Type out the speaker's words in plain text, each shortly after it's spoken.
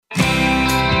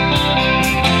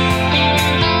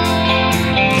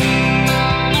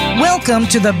Welcome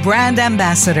to the Brand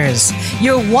Ambassadors,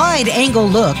 your wide-angle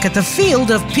look at the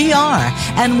field of PR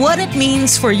and what it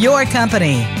means for your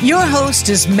company. Your host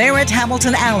is Merritt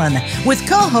Hamilton Allen with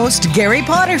co-host Gary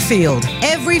Potterfield.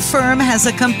 Every firm has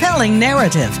a compelling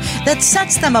narrative that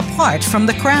sets them apart from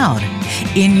the crowd.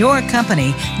 In your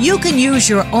company, you can use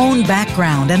your own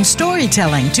background and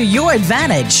storytelling to your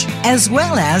advantage, as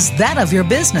well as that of your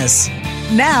business.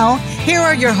 Now, here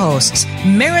are your hosts,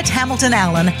 Merritt Hamilton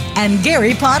Allen and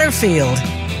Gary Potterfield.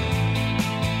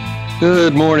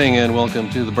 Good morning and welcome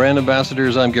to the Brand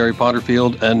Ambassadors. I'm Gary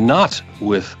Potterfield and not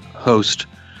with host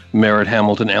Merritt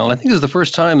Hamilton Allen. I think this is the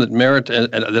first time that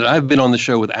that I've been on the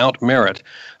show without Merritt.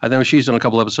 I know she's done a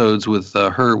couple episodes with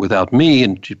her without me,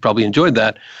 and she probably enjoyed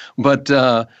that. But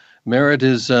Merritt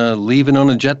is leaving on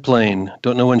a jet plane.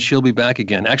 Don't know when she'll be back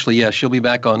again. Actually, yeah, she'll be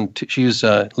back on. She's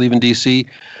leaving D.C.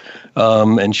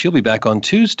 And she'll be back on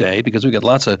Tuesday because we got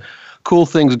lots of cool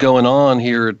things going on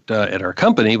here at our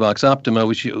company, Vox Optima.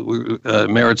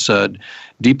 Merritt's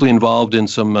deeply involved in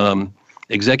some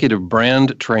executive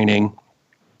brand training,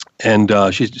 and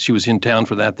she was in town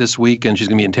for that this week, and she's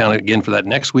going to be in town again for that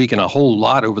next week, and a whole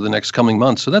lot over the next coming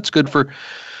months. So that's good for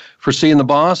seeing the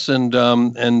boss, and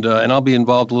I'll be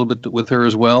involved a little bit with her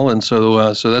as well, and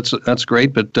so that's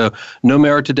great. But no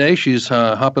Merritt today. She's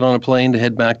hopping on a plane to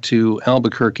head back to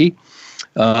Albuquerque.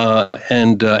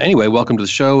 Anyway, welcome to the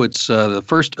show. It's the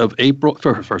 1st of April.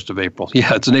 1st of April.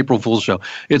 Yeah, it's an April Fool's show.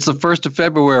 It's the 1st of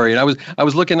February, and I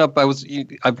was looking up.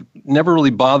 I've never really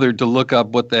bothered to look up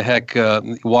what the heck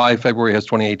why February has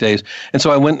 28 days, and so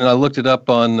I went and I looked it up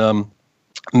on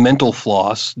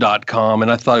mentalfloss.com,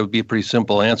 and I thought it would be a pretty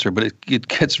simple answer, but it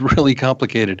gets really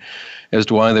complicated as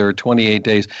to why there are 28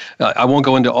 days. I won't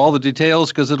go into all the details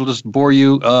because it'll just bore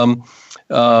you.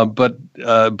 But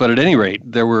at any rate,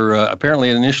 there were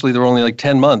apparently initially there were only like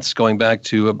 10 months going back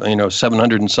to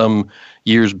 700 and some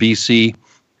years BC,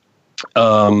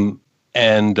 or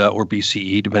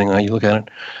BCE, depending on how you look at it.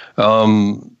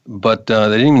 But they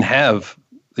didn't even have.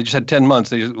 They just had 10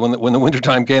 months. When the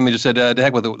wintertime came, they just said, to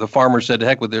heck with it. The farmers said, to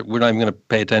heck with it. We're not even going to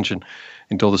pay attention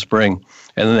until the spring.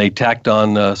 And then they tacked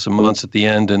on some months at the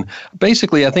end. And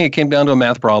basically, I think it came down to a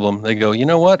math problem. They go, you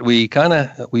know what? We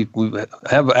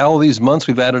have all these months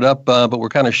we've added up, but we're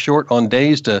kind of short on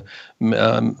days to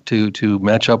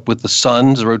match up with the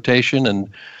sun's rotation. And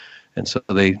so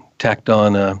they tacked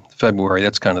on February.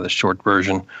 That's kind of the short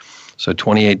version. So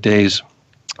 28 days,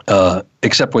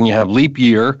 except when you have leap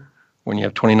year. When you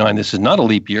have 29, this is not a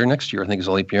leap year. Next year, I think, is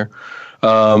a leap year.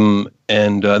 And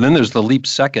then there's the leap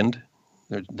second.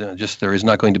 There is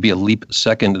not going to be a leap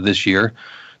second this year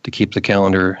to keep the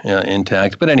calendar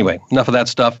intact. But anyway, enough of that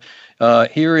stuff.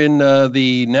 Here in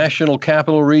the National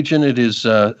Capital Region, it is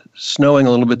snowing a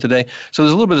little bit today. So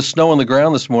there's a little bit of snow on the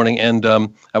ground this morning. And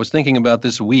I was thinking about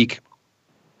this week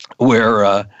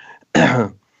where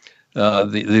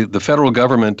the federal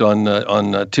government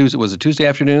on Tuesday, was it Tuesday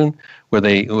afternoon, where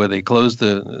they closed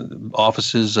the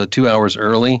offices 2 hours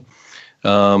early,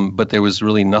 but there was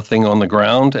really nothing on the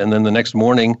ground. And then the next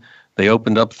morning they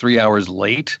opened up 3 hours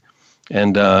late,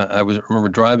 and I remember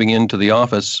driving into the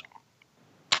office,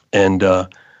 and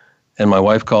my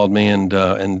wife called me, and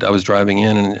I was driving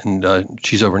in, and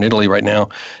she's over in Italy right now,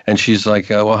 and she's like,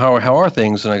 well, how are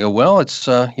things? And I go, well, it's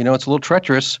it's a little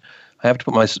treacherous. I have to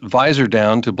put my visor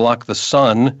down to block the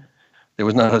sun. There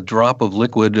was not a drop of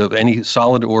liquid, of any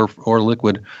solid or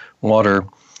liquid water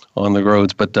on the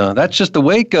roads, but that's just the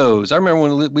way it goes. I remember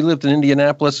when we lived in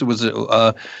Indianapolis,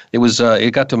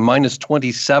 it got to minus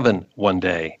 27 one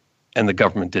day, and the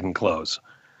government didn't close.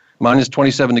 Minus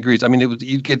 27 degrees. I mean,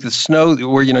 you'd get the snow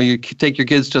where you take your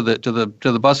kids to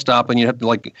the bus stop, and you have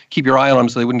to keep your eye on them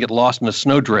so they wouldn't get lost in a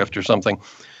snowdrift or something.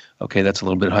 Okay, that's a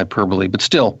little bit hyperbole, but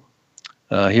still.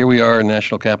 Here we are in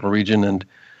National Capital Region, and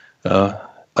a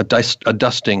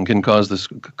dusting can cause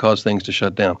things to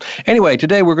shut down. Anyway,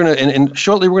 today we're going to, and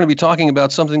shortly we're going to be talking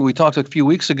about something we talked a few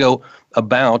weeks ago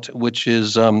about, which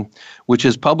is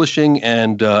publishing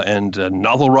and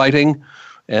novel writing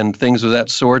and things of that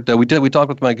sort. We talked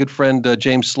with my good friend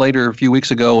James Slater a few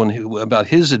weeks ago about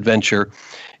his adventure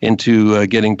into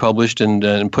getting published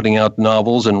and putting out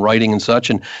novels and writing and such,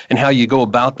 and how you go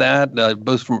about that,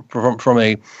 both from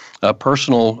a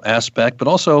personal aspect, but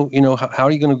also, how are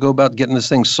you going to go about getting this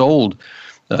thing sold,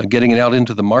 getting it out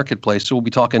into the marketplace? So we'll be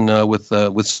talking with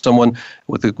someone,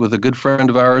 with a good friend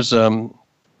of ours in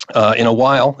a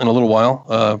little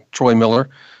while, Troy Miller,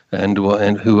 and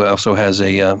who also has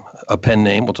a pen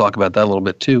name. We'll talk about that a little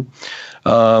bit too.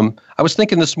 I was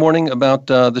thinking this morning about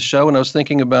the show, and I was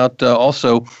thinking about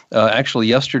also actually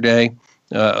yesterday.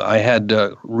 I had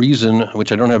reason,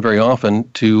 which I don't have very often,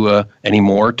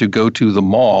 anymore, to go to the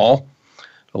mall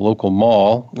a local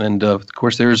mall, and of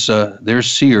course there's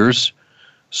Sears,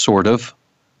 sort of.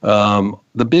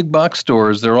 The big box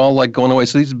stores, they're all like going away.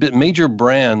 So these major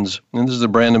brands, and this is the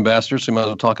brand ambassador, so we might as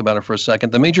well talk about it for a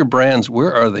second. The major brands,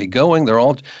 where are they going? They're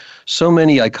all, so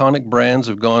many iconic brands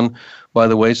have gone by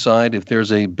the wayside. If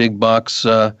there's a big box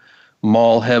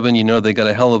mall heaven, you know they got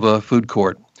a hell of a food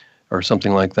court or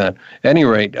something like that. At any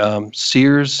rate,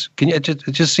 Sears,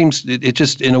 it just seems, it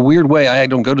just, in a weird way, I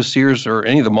don't go to Sears or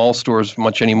any of the mall stores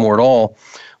much anymore at all,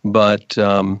 but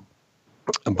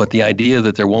the idea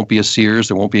that there won't be a Sears,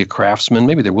 there won't be a Craftsman,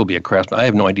 maybe there will be a Craftsman. I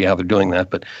have no idea how they're doing that,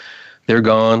 but they're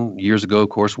gone. Years ago, of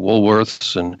course,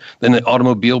 Woolworths, and then the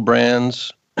automobile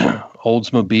brands,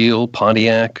 Oldsmobile,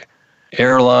 Pontiac,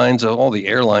 airlines, all the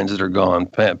airlines that are gone,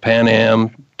 Pan Am,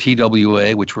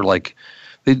 TWA, which were like,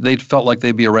 they felt like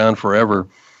they'd be around forever.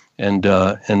 And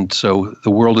so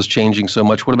the world is changing so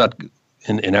much. What about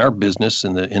in our business,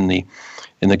 in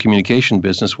the communication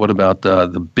business? What about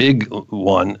the big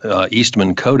one,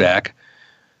 Eastman Kodak?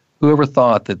 Whoever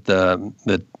thought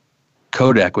that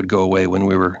Kodak would go away when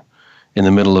we were in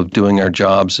the middle of doing our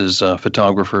jobs as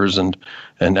photographers, and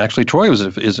actually Troy was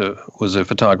a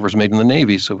photographer, made in the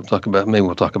Navy. So we'll talk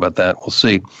about that. We'll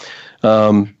see.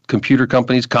 Computer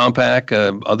companies,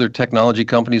 Compaq, other technology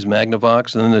companies,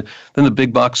 Magnavox, and then the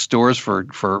big box stores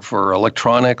for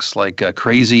electronics like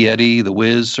Crazy Eddie, The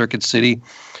Wiz, Circuit City.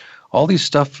 All these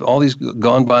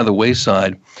gone by the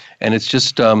wayside, and it's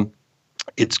just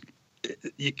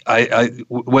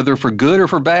whether for good or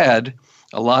for bad,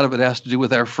 a lot of it has to do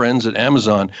with our friends at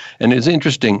Amazon. And it's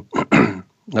interesting. I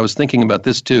was thinking about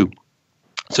this too.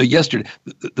 So yesterday,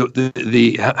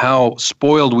 how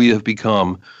spoiled we have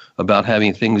become about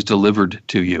having things delivered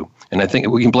to you, and I think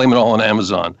we can blame it all on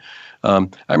Amazon. I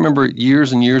remember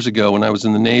years and years ago when I was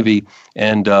in the Navy,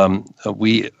 and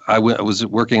I was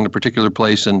working in a particular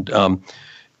place, and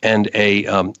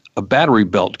a battery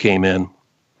belt came in.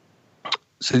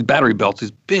 So the battery belts, these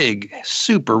big,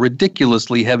 super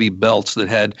ridiculously heavy belts that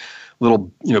had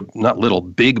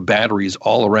big batteries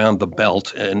all around the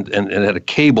belt, and it had a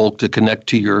cable to connect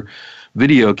to your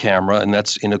video camera, and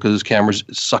that's, because those cameras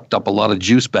sucked up a lot of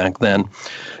juice back then.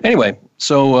 Anyway,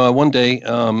 so one day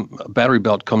a battery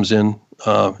belt comes in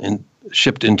and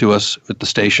shipped into us at the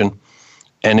station,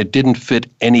 and it didn't fit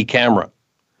any camera.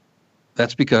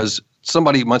 That's because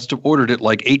somebody must have ordered it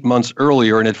like 8 months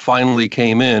earlier, and it finally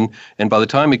came in. And by the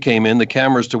time it came in, the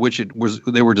cameras to which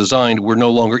they were designed were no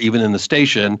longer even in the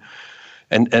station.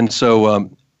 And so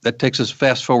that takes us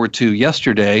fast forward to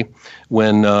yesterday,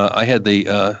 when I had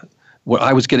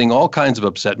I was getting all kinds of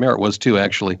upset. Merritt was too,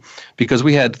 actually, because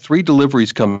we had 3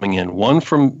 deliveries coming in, one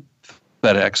from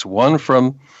FedEx, one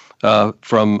from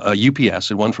UPS,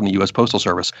 and one from the U.S. Postal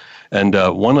Service. And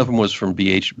one of them was from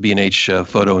B&H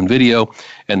Photo and Video,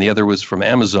 and the other was from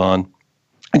Amazon.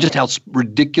 And just how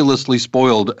ridiculously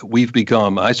spoiled we've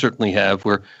become. I certainly have,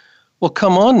 where, well,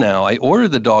 come on now. I ordered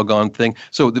the doggone thing.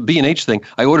 So the B&H thing,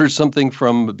 I ordered something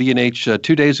from B&H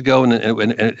 2 days ago,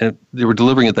 and they were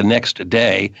delivering it the next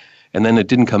day, and then it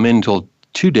didn't come in until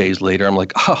 2 days later. I'm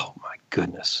like, oh, my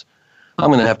goodness. I'm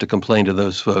going to have to complain to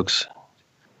those folks.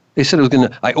 They said it was going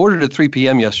to. I ordered at 3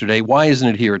 p.m. yesterday. Why isn't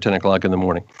it here at 10 o'clock in the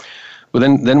morning? Well,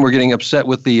 then we're getting upset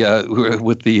with the UPS,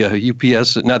 with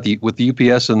the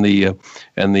UPS and the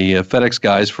FedEx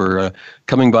guys for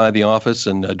coming by the office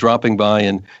and dropping by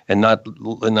and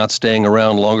not staying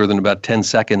around longer than about 10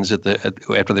 seconds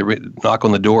after they knock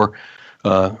on the door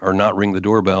or not ring the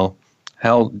doorbell.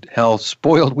 How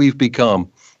spoiled we've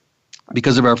become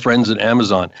because of our friends at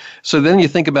Amazon. So then you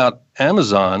think about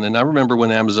Amazon, and I remember when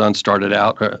Amazon started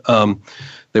out,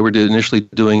 they were initially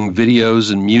doing videos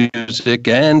and music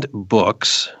and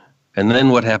books. And then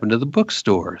what happened to the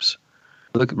bookstores?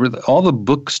 Look at all the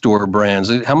bookstore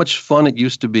brands. How much fun it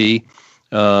used to be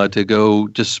to go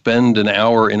just spend an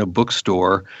hour in a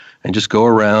bookstore and just go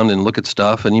around and look at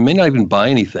stuff. And you may not even buy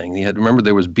anything. Remember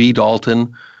there was B.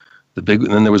 Dalton, and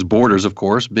then there was Borders, of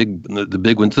course, the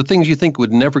big ones, the things you think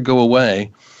would never go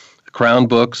away. Crown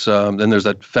Books. Then there's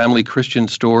that Family Christian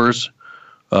Stores.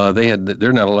 They're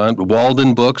not allowed.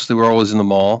 Walden Books, they were always in the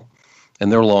mall,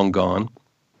 and they're long gone.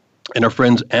 And our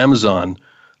friends Amazon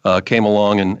came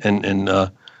along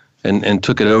and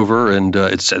took it over, and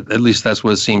it's at least that's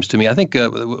what it seems to me. I think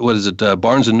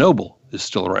Barnes and Noble is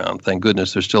still around. Thank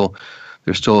goodness, there's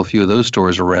still a few of those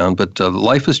stores around. But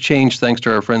life has changed thanks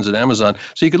to our friends at Amazon.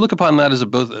 So you could look upon that as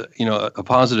both a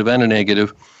positive and a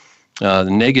negative. The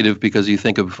negative because you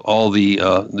think of all the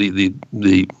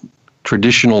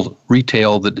traditional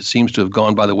retail that seems to have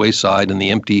gone by the wayside, and the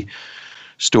empty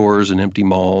stores and empty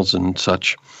malls and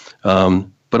such.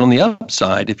 But on the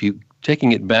upside, if you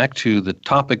taking it back to the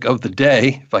topic of the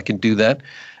day, if I can do that,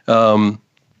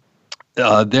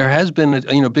 there has been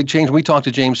a big change. We talked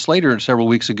to James Slater several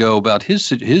weeks ago about his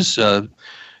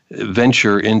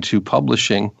venture into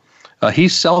publishing.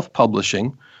 He's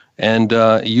self-publishing and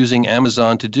using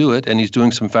Amazon to do it, and he's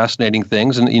doing some fascinating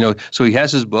things. And so he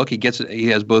has his book. He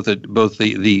has both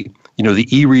the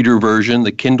e-reader version,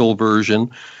 the Kindle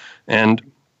version, and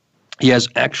he has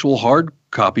actual hard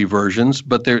copy versions,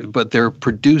 but they're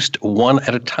produced one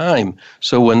at a time.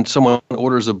 So when someone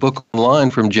orders a book online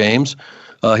from James,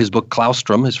 his book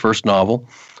Claustrum, his first novel,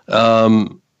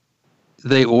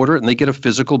 they order it and they get a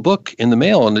physical book in the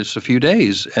mail in just a few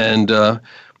days, and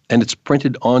it's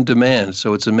printed on demand.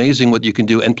 So it's amazing what you can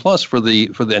do. And plus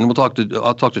and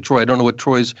I'll talk to Troy. I don't know what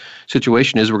Troy's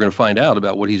situation is. We're going to find out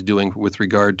about what he's doing with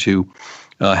regard to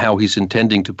how he's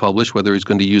intending to publish, whether he's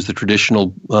going to use the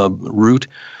traditional route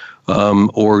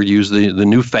or use the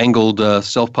newfangled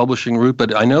self-publishing route.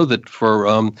 But I know that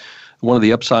for one of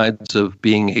the upsides of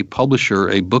being a publisher,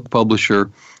 a book publisher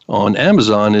on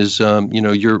Amazon is,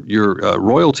 your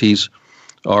royalties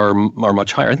are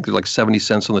much higher. I think they're like 70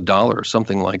 cents on the dollar or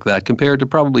something like that, compared to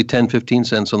probably 10, 15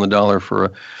 cents on the dollar for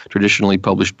a traditionally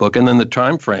published book. And then the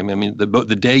time frame, I mean,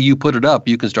 the day you put it up,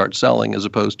 you can start selling, as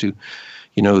opposed to,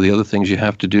 the other things you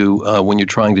have to do when you're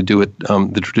trying to do it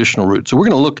the traditional route. So we're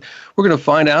going to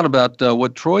find out about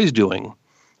what Troy's doing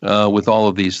with all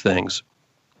of these things.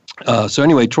 So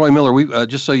anyway, Troy Miller, we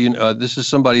just so you know, this is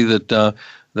somebody that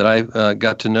I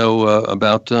got to know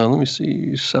about,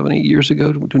 7-8 years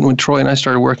ago when Troy and I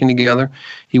started working together.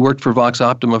 He worked for Vox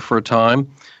Optima for a time,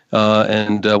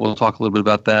 and we'll talk a little bit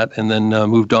about that, and then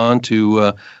moved on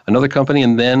to another company,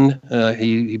 and then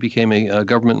he became a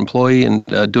government employee and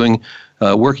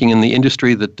working in the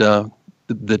industry that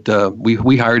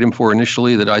we hired him for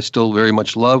initially, that I still very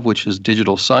much love, which is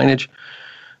digital signage.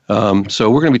 So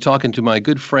we're going to be talking to my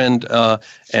good friend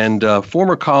and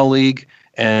former colleague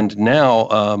and now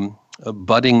a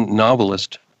budding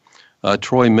novelist,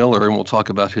 Troy Miller, and we'll talk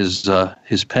about his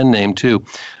pen name too.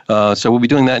 So we'll be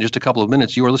doing that in just a couple of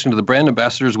minutes. You are listening to the Brand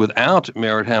Ambassadors without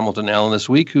Merritt Hamilton Allen this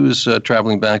week, who's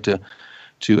traveling back to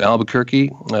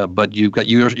Albuquerque, but you've got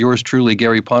yours truly,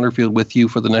 Gary Potterfield, with you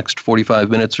for the next 45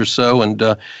 minutes or so. And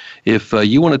if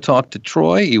you want to talk to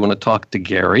Troy, you want to talk to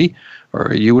Gary,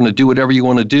 or you want to do whatever you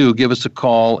want to do, give us a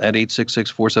call at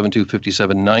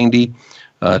 866-472-5790.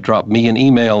 Drop me an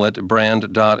email at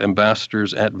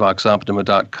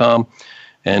brand.ambassadors@voxoptima.com,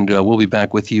 and we'll be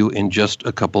back with you in just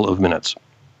a couple of minutes.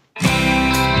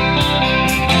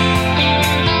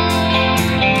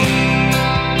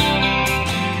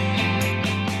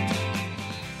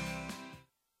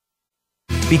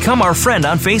 Become our friend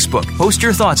on Facebook. Post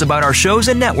your thoughts about our shows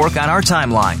and network on our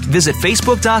timeline. Visit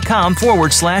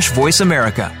facebook.com/Voice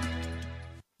America.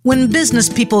 When business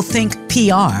people think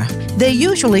PR, they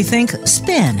usually think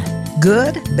spin.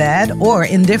 Good, bad, or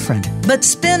indifferent. But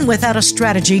spin without a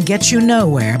strategy gets you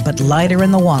nowhere but lighter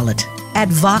in the wallet. At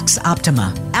Vox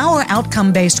Optima, our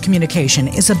outcome-based communication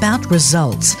is about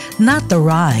results, not the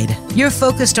ride. You're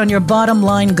focused on your bottom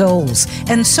line goals,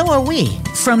 and so are we.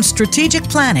 From strategic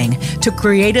planning to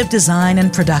creative design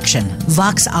and production,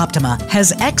 Vox Optima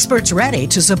has experts ready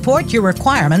to support your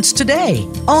requirements today.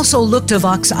 Also look to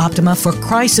Vox Optima for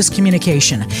crisis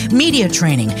communication, media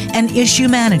training, and issue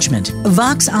management.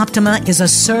 Vox Optima is a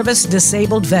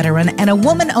service-disabled veteran and a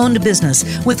woman-owned business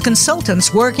with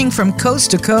consultants working from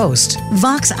coast to coast.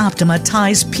 Vox Optima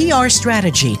ties PR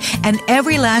strategy and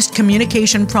every last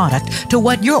communication product to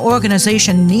what your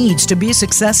organization needs to be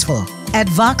successful. At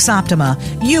Vox Optima,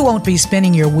 you won't be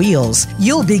spinning your wheels.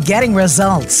 You'll be getting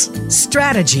results.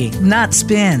 Strategy, not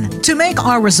spin. To make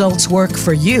our results work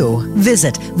for you,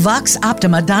 visit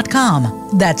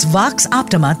voxoptima.com. That's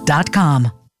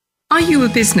voxoptima.com. Are you a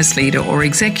business leader or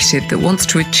executive that wants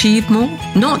to achieve more?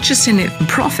 Not just in it for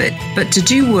profit, but to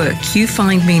do work you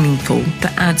find meaningful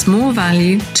that adds more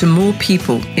value to more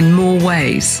people in more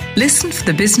ways. Listen for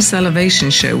the Business Elevation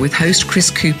Show with host Chris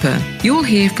Cooper. You'll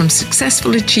hear from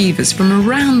successful achievers from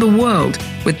around the world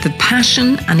with the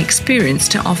passion and experience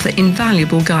to offer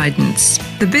invaluable guidance.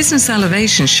 The Business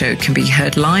Elevation Show can be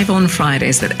heard live on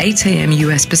Fridays at 8 a.m.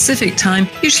 US Pacific Time,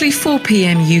 usually 4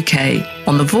 p.m. UK,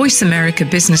 on the Voice America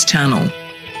Business Channel.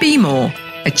 Be more,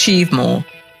 achieve more.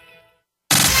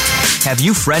 Have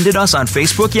you friended us on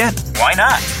Facebook yet? Why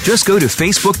not? Just go to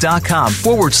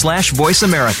facebook.com/Voice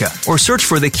America or search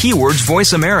for the keywords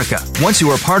Voice America. Once you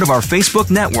are part of our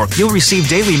Facebook network, you'll receive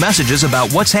daily messages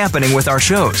about what's happening with our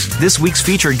shows, this week's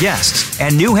featured guests,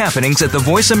 and new happenings at the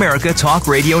Voice America Talk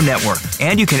Radio Network.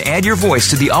 And you can add your voice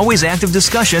to the always active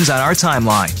discussions on our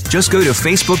timeline. Just go to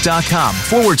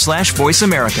facebook.com/Voice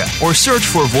America or search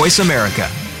for Voice America.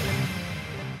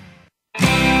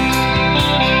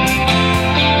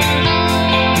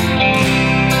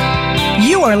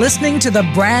 You are listening to the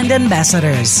Brand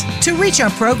Ambassadors. To reach our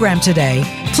program today,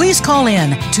 please call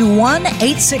in to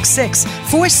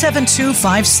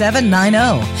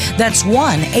 1-866-472-5790. That's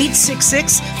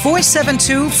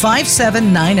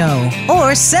 1-866-472-5790.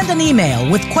 Or send an email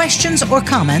with questions or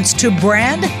comments to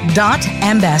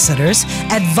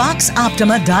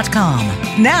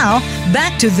brand.ambassadors@voxoptima.com. Now,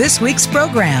 back to this week's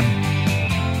program.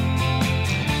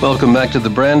 Welcome back to the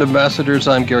Brand Ambassadors.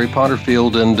 I'm Gary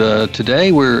Potterfield, and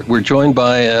today we're joined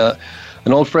by an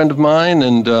old friend of mine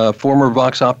and former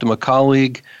Vox Optima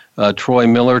colleague, Troy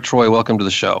Miller. Troy, welcome to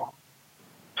the show.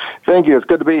 Thank you. It's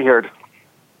good to be here.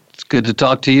 It's good to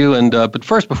talk to you. And but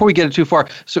first, before we get too far,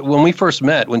 so when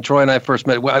Troy and I first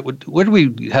met, where did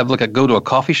we have go to a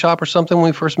coffee shop or something when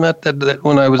we first met? That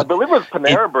when I was, I believe it was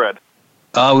Panera Bread.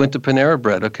 We went to Panera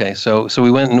Bread. Okay, so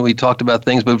we went and we talked about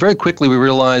things, but very quickly we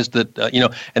realized that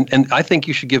and I think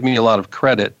you should give me a lot of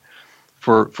credit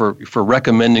for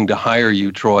recommending to hire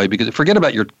you, Troy, because forget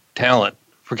about your talent.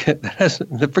 Forget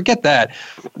that.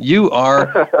 You are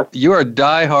a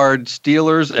diehard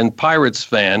Steelers and Pirates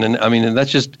fan, and I mean, and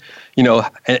that's just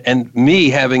and me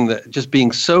having just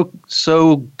being so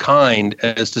kind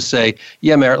as to say,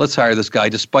 yeah, Merritt, let's hire this guy,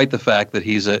 despite the fact that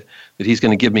he's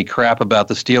going to give me crap about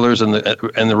the Steelers and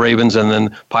the Ravens, and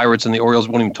then Pirates and the Orioles.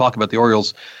 Won't even talk about the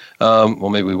Orioles. Well,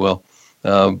 maybe we will.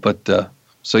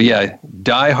 So yeah,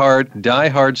 diehard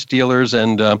Steelers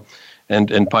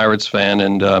and Pirates fan,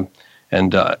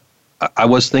 and I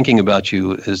was thinking about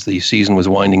you as the season was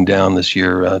winding down this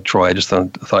year, Troy. I just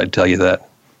thought I'd tell you that.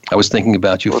 I was thinking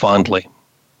about you fondly.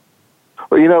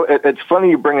 Well, it's funny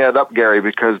you bring that up, Gary,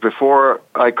 because before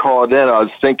I called in, I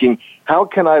was thinking, how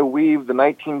can I weave the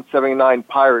 1979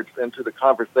 Pirates into the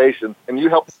conversation? And you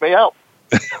helped me out.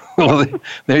 Well,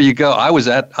 there you go. I was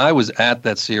at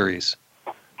that series,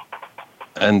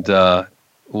 and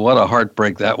what a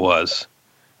heartbreak that was.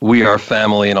 We are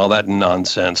family and all that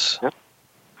nonsense. Yep.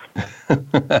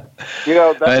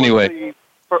 Anyway,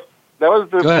 that was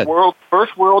the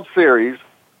first World Series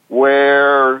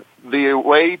where the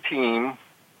away team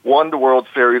won the World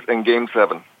Series in Game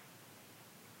 7.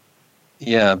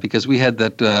 Yeah, because we had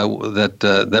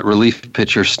that relief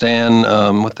pitcher, Stan.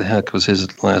 What the heck was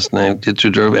his last name? It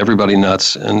drove everybody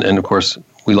nuts, and of course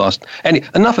we lost.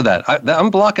 Enough of that. I'm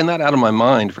blocking that out of my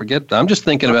mind. Forget that. I'm just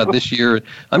thinking about this year.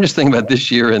 And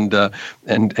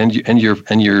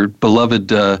your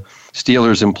beloved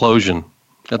Steelers implosion.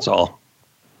 That's all.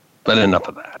 But enough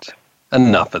of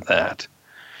that.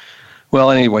 Well,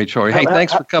 anyway, Troy. Hey,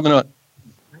 thanks for coming on.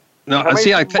 No,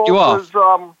 I cut you off.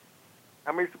 How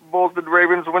many Super Bowls did the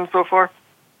Ravens win so far?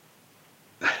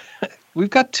 We've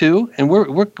got 2, and we're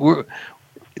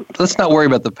let's not worry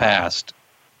about the past.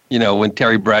 When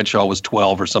Terry Bradshaw was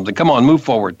 12 or something. Come on, move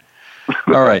forward.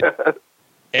 All right.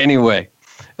 Anyway,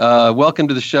 welcome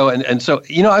to the show. And so,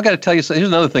 I've got to tell you, here's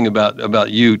another thing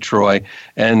about you, Troy.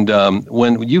 And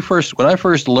when I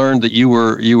first learned that you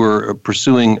were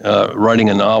pursuing writing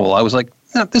a novel, I was like,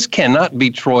 no, this cannot be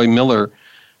Troy Miller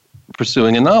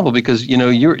pursuing a novel, because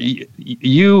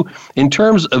you in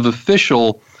terms of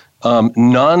official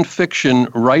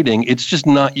nonfiction writing, it's just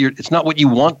not it's not what you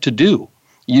want to do.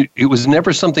 It was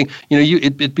never something,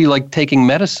 it'd be like taking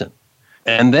medicine.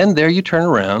 And then there you turn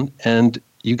around and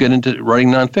you get into writing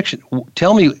nonfiction.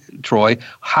 Tell me, Troy,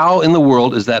 how in the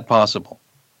world is that possible?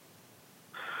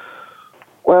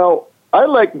 Well, I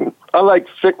like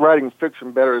writing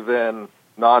fiction better than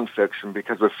nonfiction,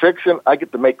 because with fiction, I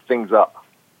get to make things up.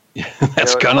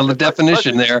 That's kind of the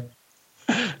definition there.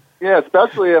 Yeah,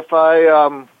 especially if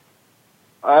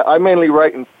I mainly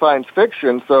write in science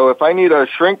fiction, so if I need a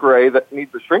shrink ray that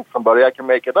needs to shrink somebody, I can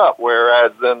make it up.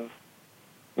 Whereas in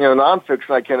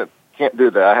nonfiction, I can't do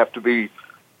that. I have to be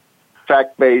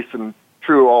fact-based and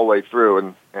true all the way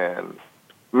through. And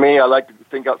me, I like to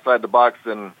think outside the box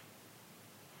and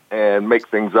make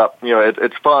things up.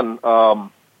 It's fun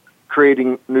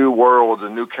creating new worlds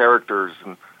and new characters,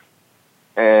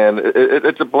 and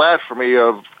it's a blast for me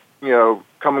of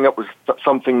coming up with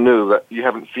something new that you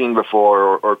haven't seen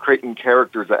before, or creating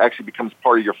characters that actually becomes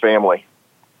part of your family.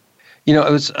 It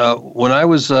was when I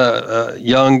was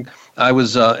young. I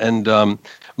was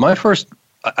my first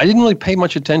I didn't really pay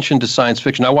much attention to science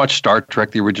fiction. I watched Star Trek,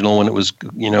 the original, when it was,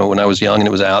 when I was young and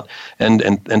it was out,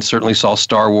 and certainly saw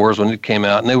Star Wars when it came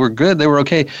out, and they were good. They were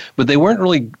okay, but they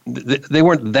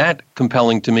weren't that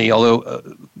compelling to me. Although,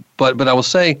 but I will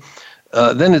say,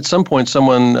 then at some point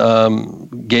someone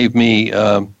gave me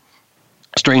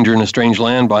 "Stranger in a Strange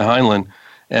Land" by Heinlein.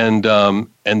 And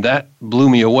that blew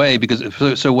me away,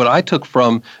 because so what I took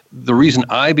from the reason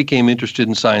I became interested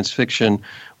in science fiction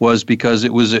was because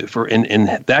it was in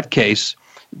that case,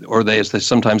 or as they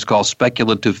sometimes call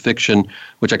speculative fiction,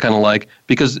 which I kind of like,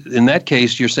 because in that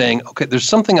case you're saying, okay, there's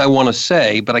something I want to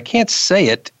say, but I can't say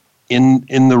it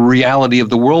in the reality of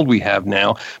the world we have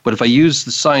now. But if I use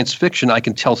the science fiction, I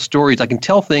can tell stories, I can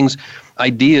tell things,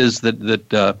 ideas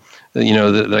that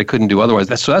I couldn't do otherwise.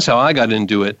 So that's how I got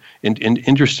into it and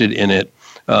interested in it.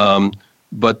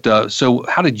 So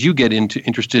how did you get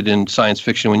interested in science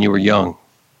fiction when you were young?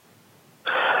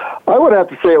 I would have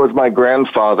to say it was my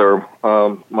grandfather,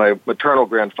 my maternal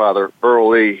grandfather,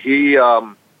 Earl Lee. He,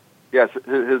 yes,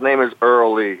 his name is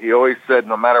Earl Lee. He always said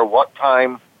no matter what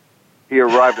time he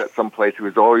arrived at some place, he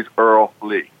was always Earl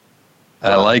Lee.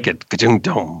 I like it.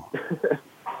 Ka-chung-dum.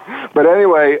 But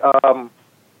anyway,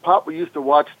 Pop, we used to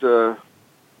watch the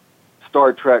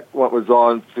Star Trek, what was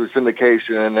on through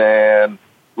syndication, and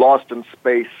Lost in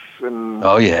Space, and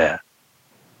oh yeah,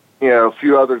 a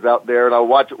few others out there, and I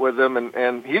watch it with him,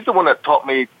 and he's the one that taught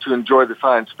me to enjoy the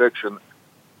science fiction,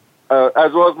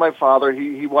 as well as my father.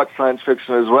 He watched science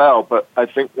fiction as well, but I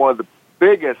think one of the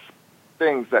biggest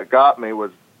things that got me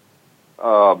was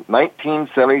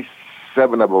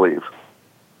 1977, I believe.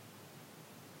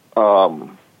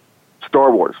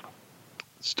 Star Wars.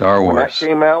 Star Wars. When that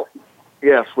came out,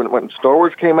 yes, when Star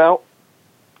Wars came out,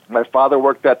 my father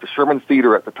worked at the Sherman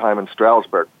Theater at the time in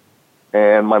Stroudsburg,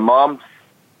 and my mom,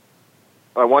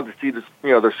 I wanted to see this,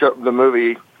 the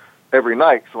movie every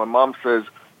night. So my mom says,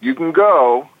 you can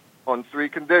go on 3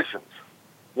 conditions.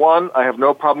 1, I have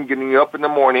no problem getting you up in the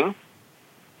morning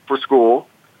for school.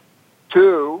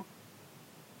 2,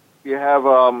 you have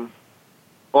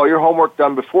all your homework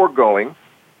done before going.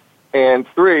 And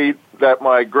 3, that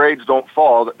my grades don't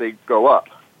fall, that they go up.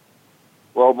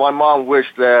 Well, my mom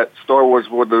wished that Star Wars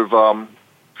would have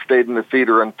stayed in the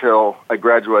theater until I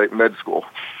graduated med school.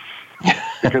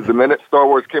 Because the minute Star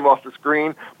Wars came off the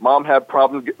screen, Mom had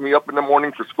problems getting me up in the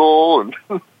morning for school.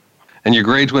 And your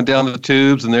grades went down the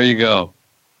tubes, and there you go.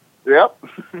 Yep.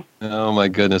 Oh, my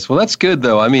goodness. Well, that's good,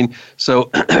 though. I mean, so...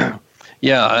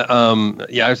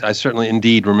 I certainly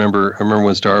indeed remember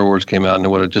when Star Wars came out, and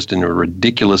what just a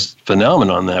ridiculous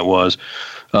phenomenon that was.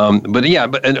 So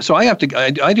I have to.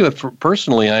 I do it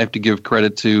personally. I have to give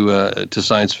credit to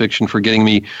science fiction for getting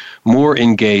me more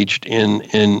engaged in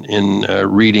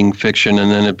reading fiction,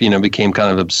 and then it became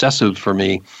kind of obsessive for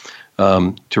me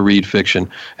to read fiction.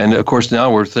 And of course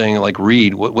now we're saying like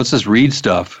read. What's this read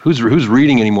stuff? Who's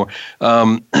reading anymore?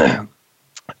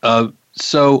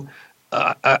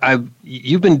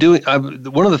 You've been doing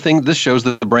one of the things. This shows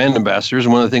the brand ambassadors,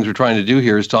 and one of the things we're trying to do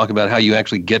here is talk about how you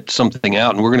actually get something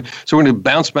out. And we're going to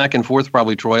bounce back and forth,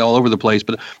 probably, Troy, all over the place.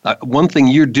 But one thing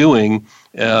you're doing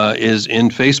is in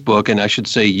Facebook, and I should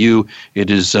say you. It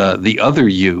is the other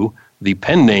you, the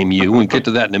pen name you. We'll get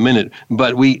to that in a minute.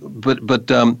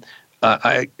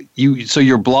 So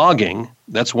you're blogging.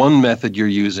 That's one method you're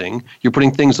using. You're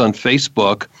putting things on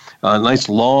Facebook, nice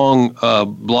long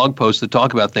blog posts that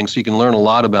talk about things, so you can learn a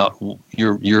lot about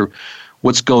your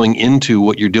what's going into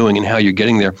what you're doing and how you're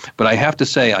getting there. But I have to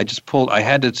say, I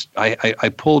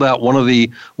pulled out one of the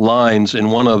lines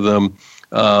in one of them.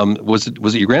 Was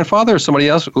it your grandfather or somebody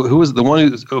else? Who was the one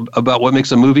who's about what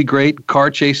makes a movie great?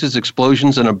 Car chases,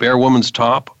 explosions, and a bare woman's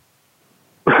top.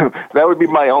 That would be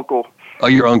my uncle. Oh,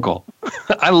 your uncle.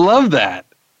 I love that.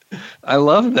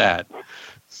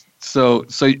 So,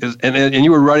 and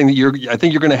you were writing that I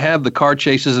think you're going to have the car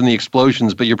chases and the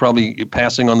explosions, but you're probably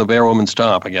passing on the bare woman's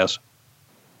top, I guess.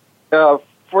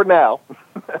 For now.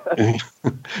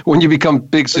 When you become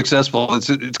big successful,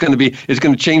 it's going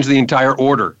to change the entire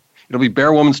order. It'll be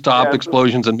bare woman's top,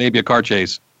 explosions, and maybe a car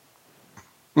chase.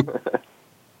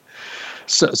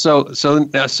 So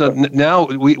now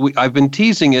I've been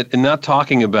teasing it and not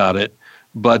talking about it,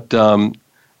 but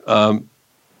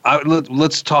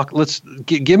let's talk.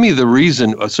 Give me the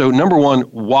reason. So number one,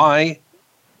 why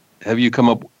have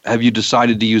you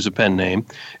decided to use a pen name?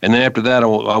 And then after that, I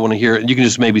want to hear. You can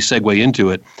just maybe segue into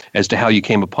it as to how you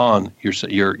came upon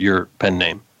your pen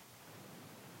name.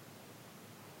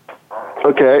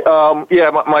 Okay.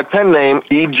 My pen name,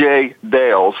 E.J.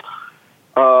 Dales.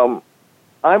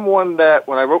 I'm one that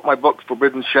when I wrote my book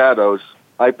Forbidden Shadows,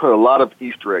 I put a lot of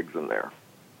Easter eggs in there.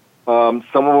 Some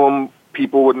of them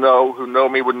people would know, who know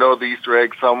me would know the Easter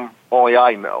eggs, some only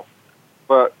I know.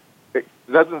 But it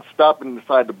doesn't stop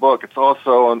inside the book. It's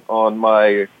also on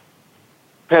my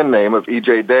pen name of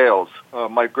E.J. Dales.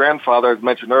 My grandfather, as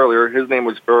mentioned earlier, his name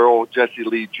was Earl Jesse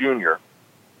Lee Jr.,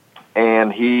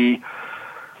 and he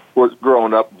was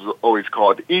growing up was always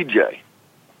called E.J.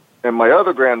 And my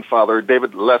other grandfather,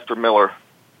 David Lester Miller,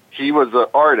 he was an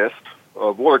artist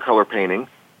of watercolor painting,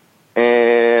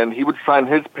 and he would sign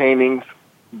his paintings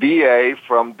D.A.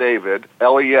 from David,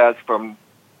 L.E.S. from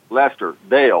Lester,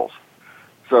 Dales.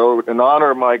 So in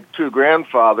honor of my two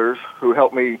grandfathers who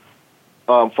helped me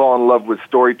fall in love with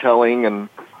storytelling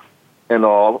and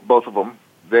all, both of them,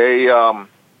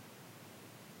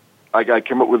 I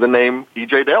came up with the name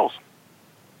E.J. Dales.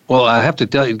 Well, I have to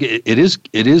tell you,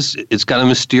 it's kind of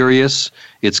mysterious.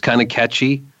 It's kind of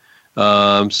catchy.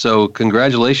 So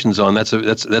congratulations on that's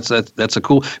a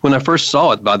cool. When I first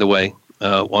saw it, by the way,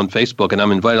 on Facebook, and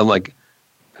I'm invited, I'm like,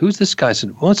 who's this guy? I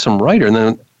said, well, it's some writer. And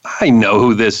then I know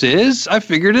who this is. I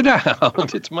figured it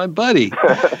out. It's my buddy.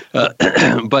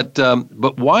 But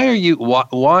why are you?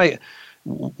 Why?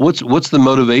 What's the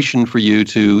motivation for you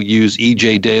to use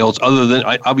E.J. Dales? Other than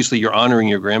obviously you're honoring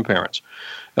your grandparents,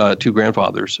 two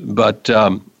grandfathers. But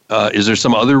is there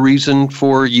some other reason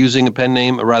for using a pen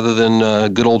name rather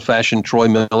than good old-fashioned Troy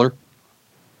Miller?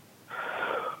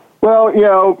 Well,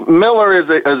 Miller is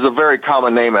a very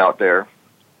common name out there.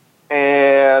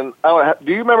 And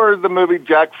do you remember the movie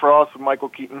Jack Frost with Michael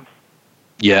Keaton?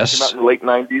 Yes. It came out in the late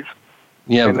 90s.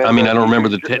 Yeah, I mean, I don't remember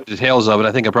the details of it.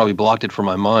 I think I probably blocked it from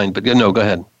my mind. But no, go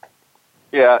ahead.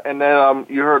 Yeah, and then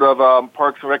you heard of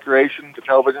Parks and Recreation, the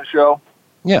television show?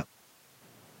 Yeah.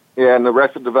 Yeah, and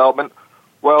Arrested Development.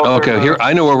 Well, okay, here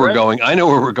I know where we're going.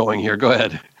 Here. Go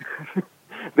ahead.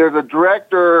 There's a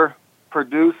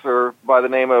director-producer by the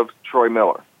name of Troy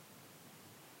Miller.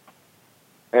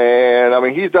 And, I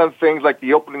mean, he's done things like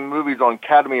the opening movies on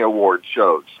Academy Award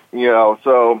shows,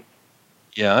 so...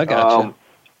 Yeah, I got you.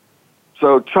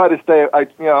 So try to stay, I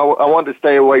wanted to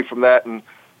stay away from that. And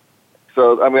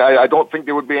so, I mean, I don't think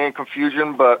there would be any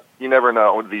confusion, but you never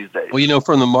know these days. Well,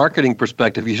 from the marketing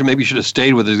perspective, you should have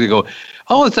stayed with it. You go,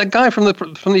 oh, it's that guy from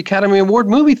the Academy Award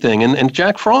movie thing, and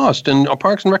Jack Frost and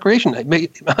Parks and Recreation.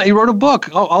 He wrote a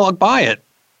book. I'll buy it.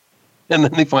 And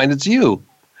then they find it's you.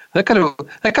 That could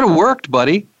have worked,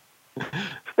 buddy.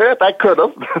 Yeah, that could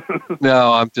have.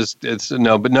 No,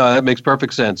 that makes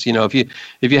perfect sense. If you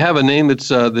have a name that's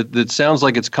that sounds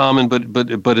like it's common,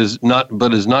 but is not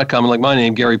common, like my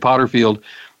name, Gary Potterfield.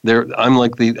 I'm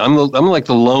like the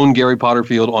lone Gary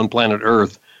Potterfield on planet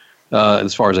Earth,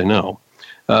 as far as I know.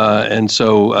 And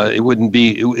so it wouldn't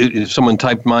be if someone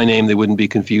typed my name, they wouldn't be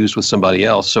confused with somebody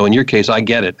else. So in your case, I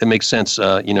get it. It makes sense.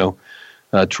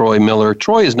 Troy Miller.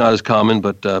 Troy is not as common,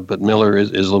 but Miller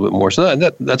is a little bit more. So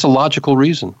that's a logical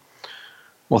reason.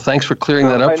 Well, thanks for clearing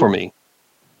that up for me.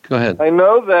 Go ahead. I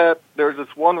know that there's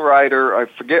this one writer, I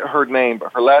forget her name,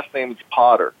 but her last name is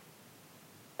Potter.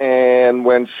 And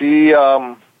when she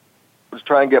was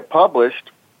trying to get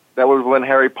published, that was when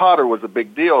Harry Potter was a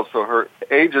big deal. So her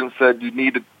agent said you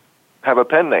need to have a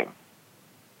pen name.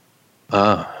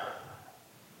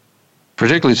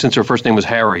 Particularly since her first name was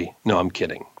Harry. No, I'm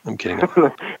kidding.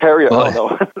 Harry,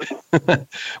 well,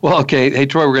 well, okay. Hey,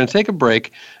 Troy, we're going to take a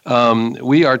break.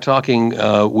 We are talking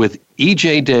with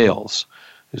E.J. Dales,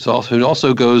 who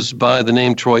also goes by the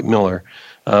name Troy Miller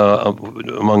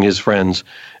among his friends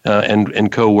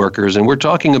and co-workers. And we're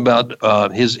talking about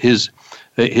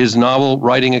his novel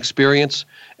writing experience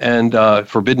and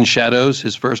Forbidden Shadows,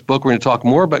 his first book. We're going to talk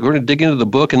more about. We're going to dig into the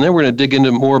book, and then we're going to dig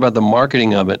into more about the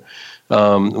marketing of it.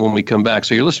 When we come back.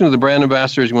 So you're listening to the Brand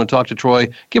Ambassadors. You want to talk to Troy,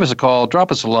 give us a call, drop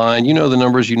us a line. You know the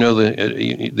numbers, you know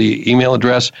the email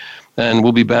address, and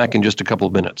we'll be back in just a couple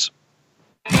of minutes.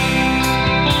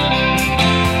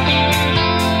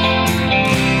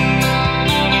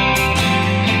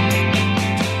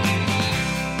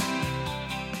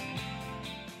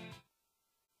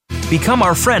 Become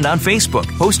our friend on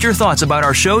Facebook. Post your thoughts about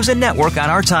our shows and network on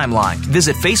our timeline.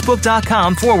 Visit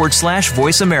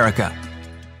facebook.com/Voice America.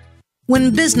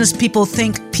 When business people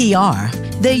think PR,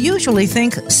 they usually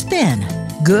think spin.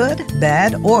 Good,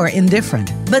 bad, or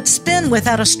indifferent. But spin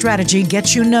without a strategy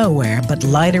gets you nowhere but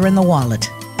lighter in the wallet.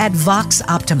 At Vox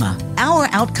Optima, our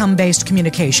outcome-based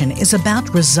communication is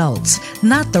about results,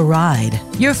 not the ride.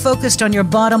 You're focused on your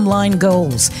bottom line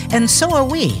goals, and so are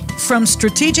we. From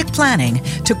strategic planning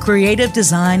to creative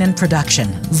design and production,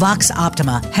 Vox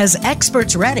Optima has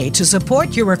experts ready to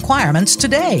support your requirements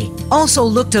today. Also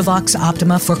look to Vox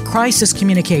Optima for crisis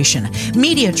communication,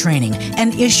 media training,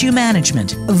 and issue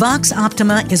management. Vox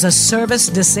Optima is a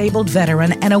service-disabled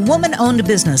veteran and a woman-owned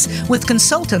business with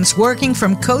consultants working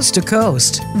from coast to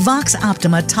coast. Vox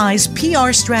Optima ties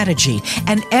PR strategy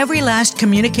and every last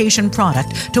communication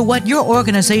product to what your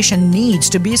organization needs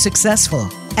to be successful.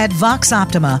 At Vox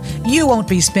Optima, you won't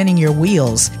be spinning your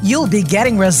wheels. You'll be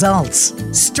getting results.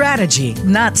 Strategy,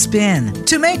 not spin.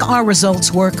 To make our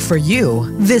results work for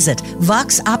you, visit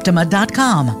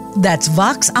voxoptima.com. That's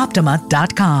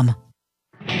voxoptima.com.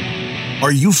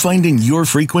 Are you finding your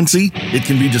frequency? It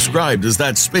can be described as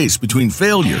that space between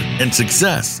failure and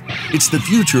success. It's the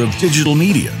future of digital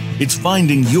media. It's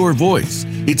finding your voice.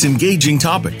 It's engaging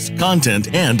topics,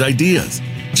 content, and ideas.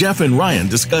 Jeff and Ryan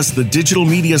discuss the digital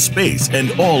media space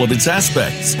and all of its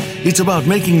aspects. It's about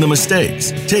making the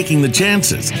mistakes, taking the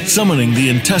chances, summoning the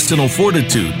intestinal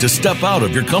fortitude to step out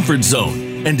of your comfort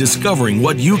zone, and discovering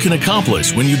what you can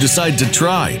accomplish when you decide to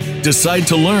try, decide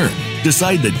to learn,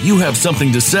 decide that you have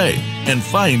something to say, and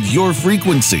find your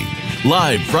frequency.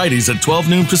 Live Fridays at 12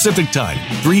 noon Pacific Time,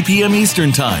 3 p.m.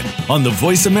 Eastern Time on the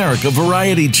Voice America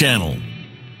Variety Channel.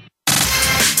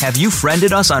 Have you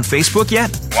friended us on Facebook yet?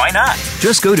 Why not?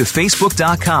 Just go to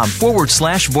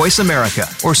facebook.com/Voice America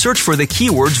or search for the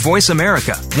keywords Voice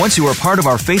America. Once you are part of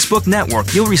our Facebook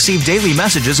network, you'll receive daily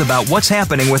messages about what's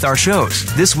happening with our shows,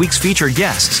 this week's featured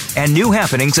guests, and new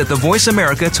happenings at the Voice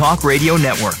America Talk Radio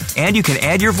Network. And you can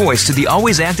add your voice to the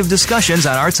always active discussions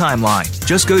on our timeline.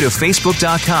 Just go to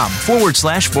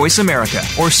facebook.com/Voice America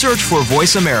or search for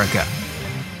Voice America.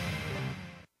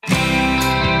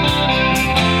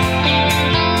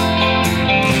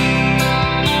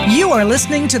 You are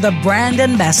listening to the Brand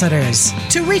Ambassadors.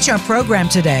 To reach our program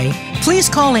today, please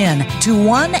call in to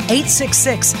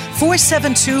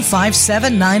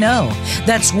 1-866-472-5790.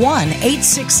 That's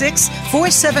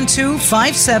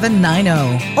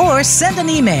 1-866-472-5790. Or send an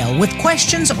email with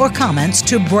questions or comments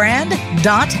to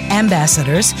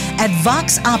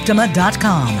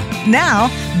brand.ambassadors@voxoptima.com. Now,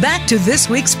 back to this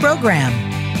week's program.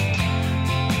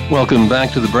 Welcome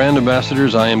back to the Brand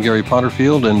Ambassadors. I am Gary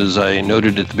Potterfield, and as I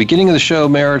noted at the beginning of the show,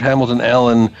 Merritt Hamilton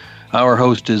Allen, our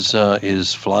host, is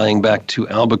flying back to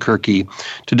Albuquerque.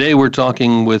 Today, we're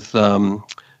talking with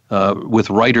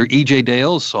writer E.J.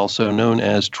 Dales, also known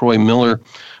as Troy Miller,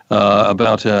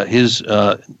 about his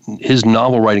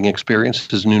novel writing experience,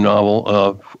 his new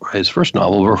novel, his first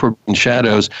novel, Forbidden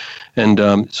Shadows. And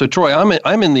so, Troy, I'm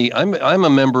a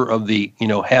member of the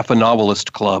half a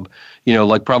novelist club.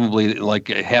 Like probably like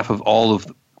half of all of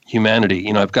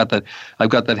humanity. I've got that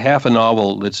half a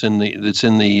novel that's in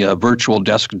the virtual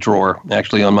desk drawer,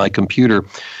 actually on my computer.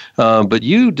 But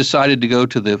you decided to go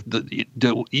to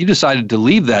you decided to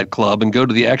leave that club and go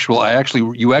to the actual.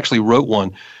 You actually wrote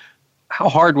one. How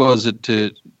hard was it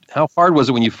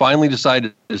when you finally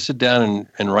decided to sit down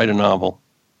and write a novel?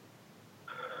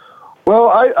 Well,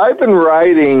 I've been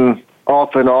writing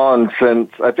off and on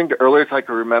since, I think the earliest I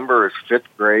can remember is 5th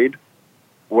grade,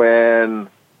 when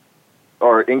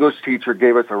our English teacher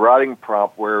gave us a writing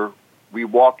prompt where we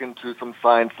walk into some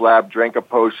science lab, drank a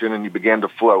potion, and you began to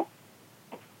float.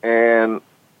 And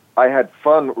I had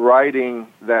fun writing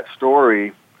that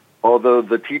story, although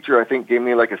the teacher, I think, gave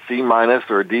me like a C-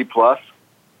 or a D+. But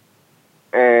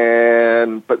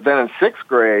then in 6th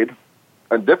grade,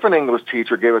 a different English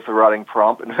teacher gave us a writing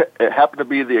prompt, and it happened to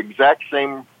be the exact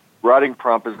same writing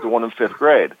prompt as the one in 5th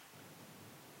grade.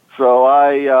 So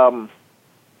I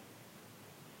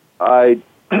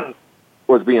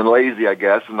was being lazy, I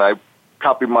guess, and I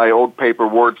copied my old paper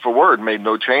word for word, made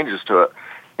no changes to it.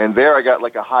 And there I got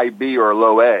like a high B or a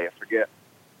low A, I forget.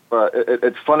 But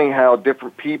it's funny how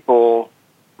different people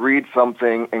read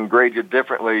something and grade you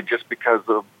differently just because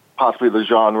of possibly the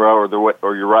genre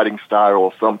or your writing style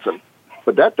or something.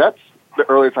 But that's the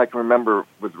earliest I can remember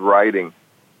with writing.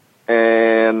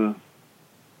 But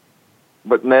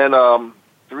then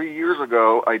 3 years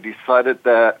ago, I decided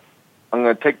that I'm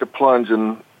going to take the plunge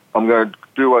and I'm going to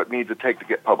do what it needs to take to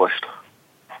get published.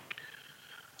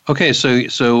 Okay, so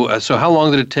how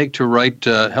long did it take to write?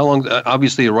 How long?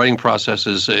 Obviously, a writing process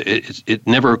is it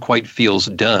never quite feels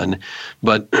done,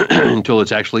 but until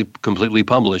it's actually completely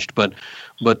published. But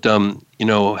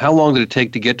how long did it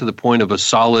take to get to the point of a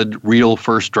solid, real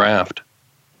first draft?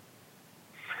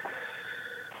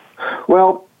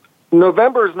 Well,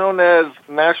 November is known as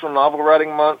National Novel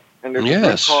Writing Month, and there's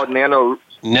a thing called NaNoWriMo.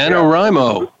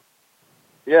 NaNoWriMo.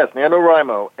 Yes,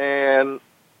 NaNoWriMo. And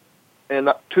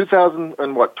in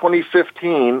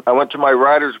 2015, I went to my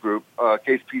writers group,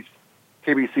 KBC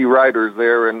Writers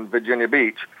there in Virginia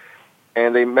Beach,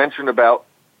 and they mentioned about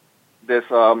this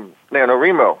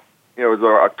NaNoWriMo. It was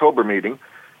our October meeting.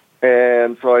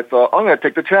 And so I thought, I'm going to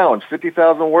take the challenge.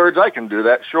 50,000 words, I can do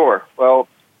that, sure. Well,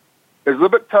 it was a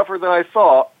little bit tougher than I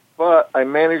thought, but I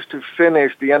managed to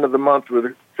finish the end of the month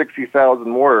with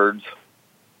 60,000 words.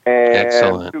 And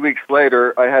Excellent. 2 weeks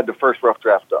later, I had the first rough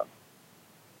draft done.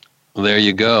 Well, there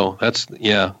you go. That's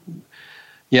yeah.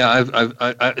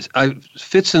 I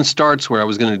fits and starts where I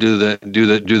was going to do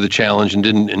the challenge and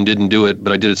didn't do it,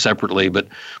 but I did it separately. But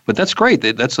that's great.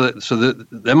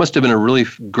 That must have been a really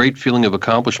great feeling of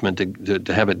accomplishment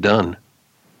to have it done.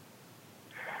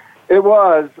 It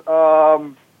was,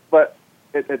 but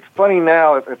it's funny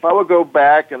now. If I would go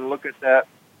back and look at that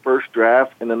first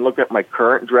draft and then look at my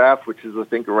current draft, which is I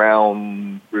think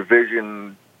around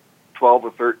revision 12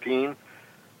 or 13,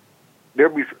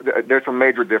 there's some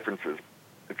major differences.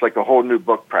 It's like a whole new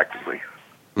book practically.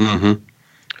 Mm-hmm.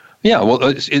 Yeah, well,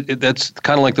 that's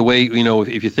kind of like the way,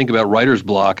 if you think about writer's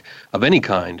block of any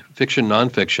kind, fiction,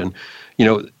 nonfiction,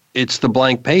 it's the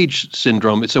blank page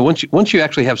syndrome. So once you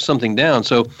actually have something down,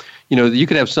 so, you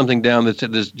could have something down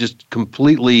that's just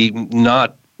completely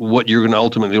not what you're going to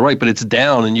ultimately write, but it's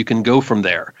down and you can go from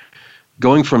there.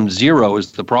 Going from zero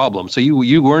is the problem. So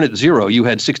you weren't at zero. You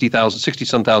had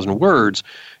 60-some thousand words,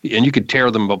 and you could tear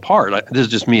them apart. This is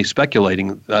just me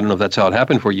speculating. I don't know if that's how it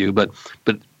happened for you, but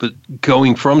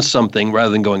going from something rather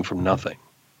than going from nothing.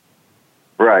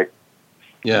 Right.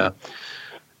 Yeah.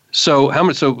 So how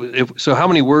much? So how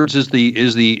many words is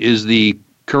the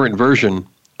current version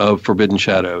of Forbidden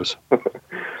Shadows?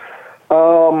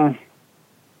 I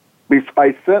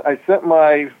sent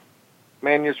my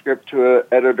manuscript to an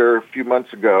editor a few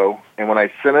months ago, and when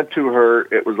I sent it to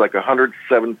her, it was like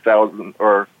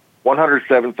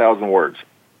 107,000 words.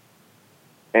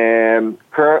 And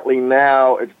currently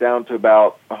now it's down to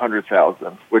about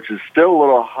 100,000, which is still a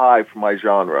little high for my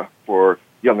genre for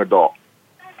young adult.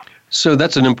 So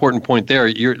that's an important point there.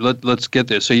 Let's get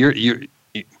this. So you're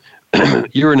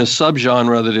you're in a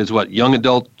subgenre that is what, young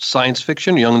adult science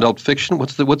fiction, young adult fiction. What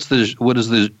is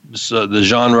the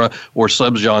genre or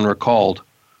subgenre called?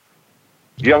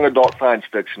 Young adult science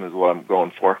fiction is what I'm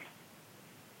going for.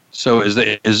 So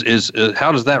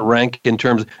how does that rank in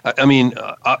terms? I mean,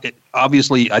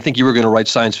 obviously, I think you were going to write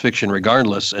science fiction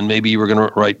regardless, and maybe you were going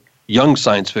to write young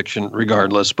science fiction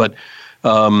regardless. But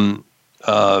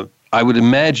I would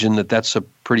imagine that that's a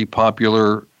pretty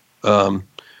popular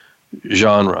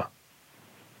genre.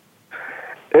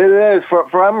 It is.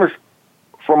 For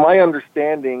my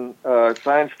understanding,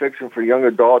 science fiction for young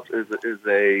adults is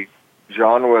a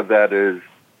genre that is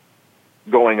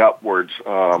going upwards.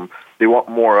 They want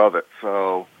more of it.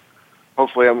 So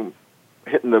hopefully I'm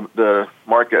hitting the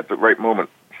mark at the right moment.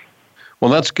 Well,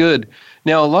 that's good.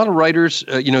 Now, a lot of writers,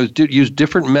 use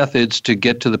different methods to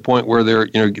get to the point where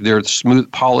they're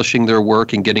smooth polishing their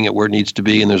work and getting it where it needs to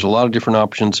be. And there's a lot of different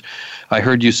options. I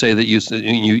heard you say that you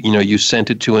sent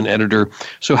it to an editor.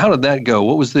 So how did that go?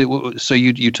 What was so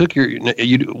you took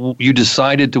you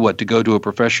decided to go to a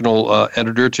professional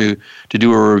editor to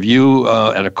do a review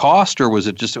at a cost, or was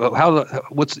it just you don't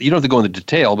have to go into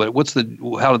detail, but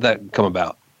how did that come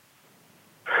about?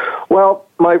 Well,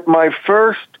 my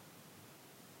first.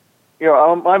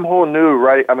 I'm whole new,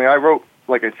 right? I mean, I wrote,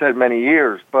 like I said, many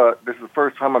years, but this is the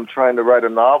first time I'm trying to write a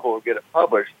novel and get it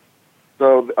published.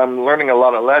 So I'm learning a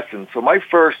lot of lessons. So my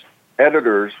first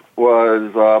editors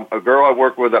was a girl I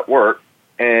worked with at work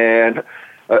and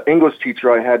an English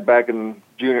teacher I had back in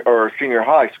junior or senior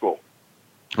high school.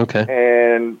 Okay.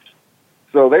 And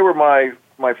so they were my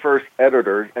first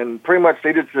editors, and pretty much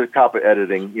they did the copy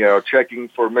editing, checking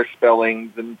for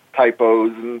misspellings and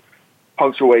typos and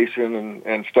punctuation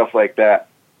and stuff like that.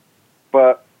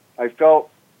 But I felt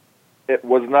it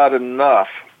was not enough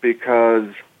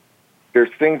because there's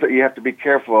things that you have to be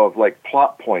careful of, like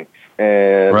plot points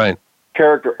and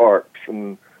character arcs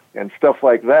and stuff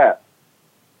like that,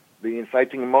 the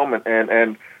inciting moment.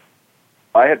 And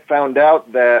I had found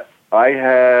out that I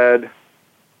had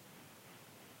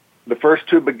the first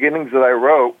two beginnings that I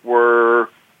wrote were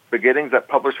beginnings that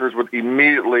publishers would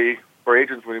immediately, or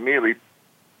agents would immediately,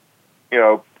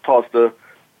 toss the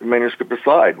manuscript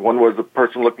aside. One was a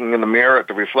person looking in the mirror at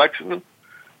the reflection,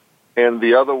 and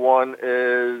the other one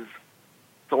is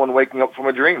someone waking up from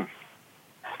a dream.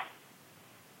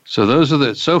 So those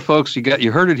are folks,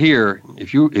 you heard it here.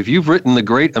 If you've written the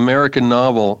great American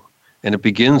novel and it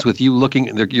begins with you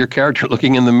your character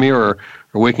looking in the mirror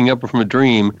or waking up from a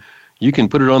dream, you can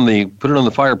put it on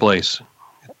the fireplace.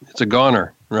 It's a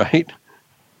goner, right?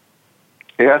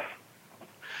 Yes.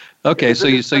 Okay, so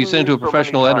you send it to a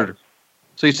professional editor.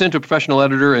 So you sent to a professional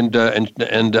editor, and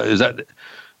is that,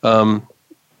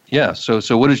 yeah.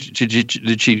 So what did she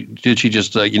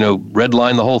just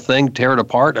redline the whole thing, tear it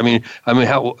apart? I mean,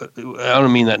 how? I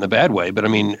don't mean that in a bad way, but I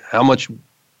mean, how much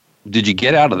did you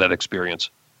get out of that experience?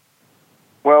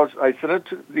 Well, I sent it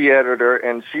to the editor,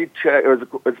 and she checked.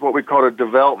 It's what we call a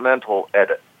developmental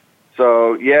edit.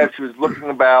 So yeah, she was looking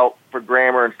about for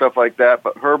grammar and stuff like that,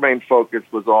 but her main focus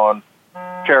was on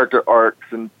character arcs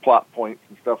and plot points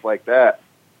and stuff like that.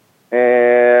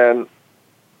 And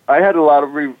I had a lot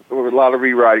of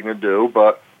rewriting to do,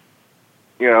 but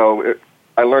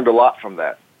I learned a lot from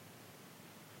that.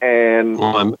 And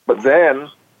but then,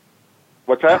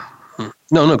 what's that?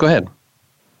 No, go ahead.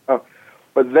 Oh,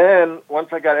 but then once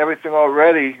I got everything all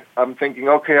ready, I'm thinking,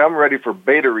 okay, I'm ready for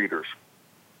beta readers.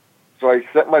 So I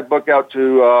sent my book out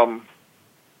to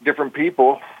different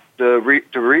people to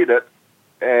read it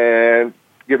and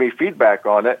give me feedback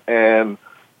on it. And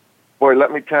boy,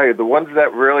 let me tell you, the ones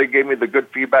that really gave me the good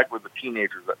feedback were the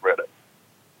teenagers that read it.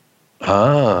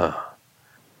 Ah,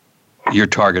 your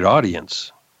target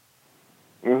audience.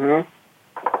 Mm-hmm.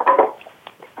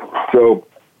 So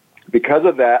because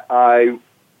of that, I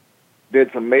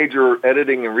did some major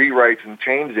editing and rewrites and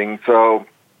changing. So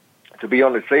to be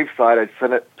on the safe side, I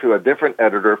sent it to a different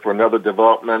editor for another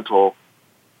developmental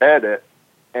edit.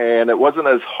 And it wasn't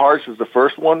as harsh as the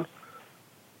first one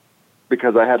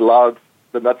because I had a lot of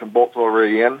the nuts and bolts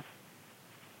already in.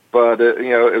 But,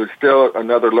 it was still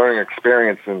another learning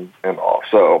experience and all.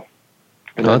 So,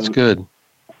 that's good.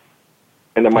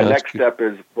 And then my next step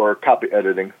is for copy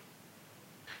editing.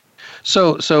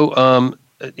 So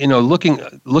looking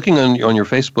on your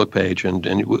Facebook page, and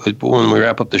when we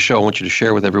wrap up the show, I want you to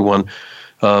share with everyone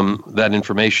that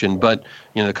information, but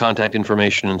the contact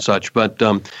information and such. But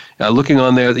looking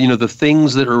on there, the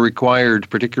things that are required,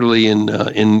 particularly in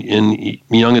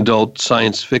young adult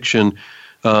science fiction.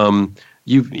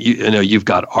 You've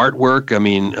got artwork. I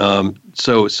mean,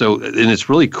 so and it's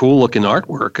really cool looking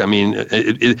artwork. I mean,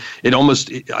 it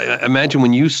almost. I imagine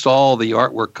when you saw the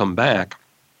artwork come back,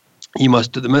 you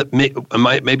must.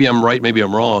 Maybe I'm right. Maybe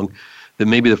I'm wrong. That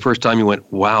maybe the first time you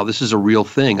went, wow, this is a real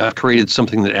thing. I've created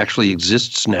something that actually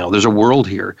exists now. There's a world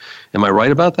here. Am I right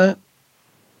about that?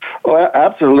 Well,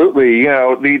 absolutely.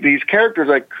 These characters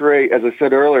I create, as I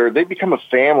said earlier, they become a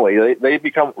family. They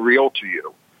become real to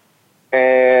you.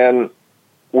 And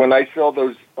when I saw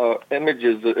those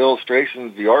images, the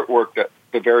illustrations, the artwork that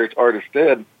the various artists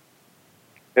did,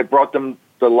 it brought them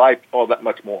to life all that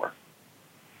much more.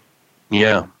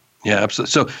 Yeah,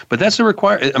 absolutely. So, but that's a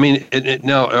requirement. I mean,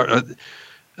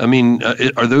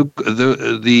 are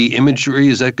the imagery,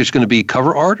 is that just going to be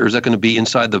cover art, or is that going to be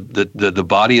inside the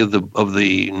body of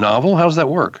the novel? How does that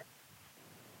work?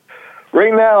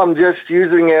 Right now, I'm just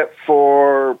using it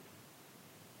for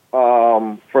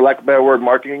lack of a better word,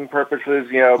 marketing purposes.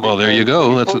 Well, there you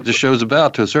go. That's what the show's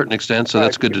about to a certain extent. So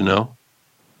that's good to know.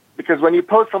 Because when you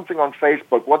post something on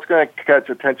Facebook, what's going to catch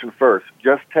attention first?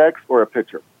 Just text or a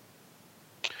picture?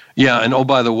 Yeah, and oh,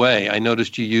 by the way, I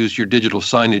noticed you used your digital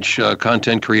signage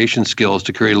content creation skills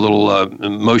to create a little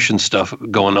motion stuff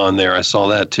going on there. I saw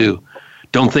that too.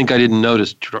 Don't think I didn't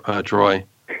notice, Troy.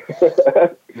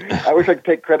 I wish I could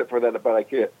take credit for that, but I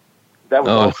can't. That was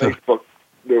all Facebook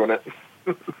doing it.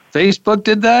 Facebook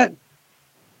did that?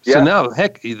 Yeah. So now,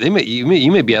 heck, you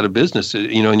may be out of business,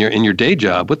 in your day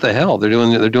job. What the hell? They're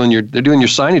doing your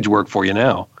signage work for you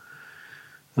now.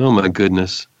 Oh my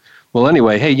goodness. Well,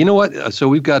 anyway, hey, you know what? So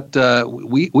we've got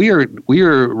we are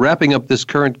wrapping up this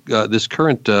current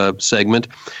segment.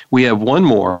 We have one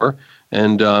more,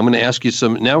 and I'm going to ask you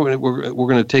some. Now we're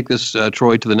going to take this,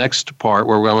 Troy, to the next part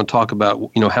where we're going to talk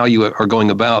about how you are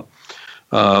going about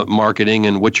marketing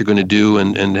and what you're going to do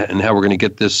and how we're going to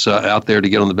get this out there to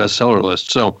get on the bestseller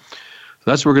list. So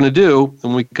that's what we're going to do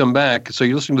when we come back. So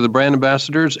you're listening to the Brand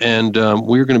Ambassadors, and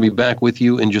we're going to be back with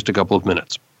you in just a couple of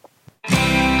minutes.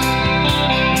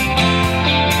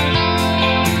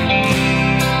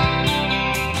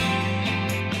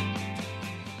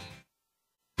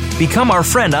 Become our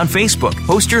friend on Facebook.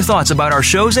 Post your thoughts about our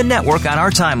shows and network on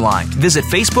our timeline. Visit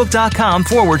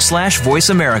Facebook.com/Voice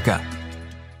America.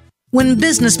 When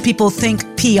business people think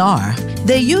PR,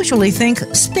 they usually think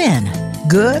spin.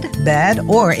 Good, bad,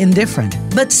 or indifferent.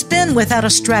 But spin without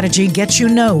a strategy gets you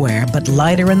nowhere but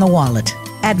lighter in the wallet.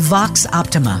 At Vox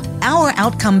Optima, our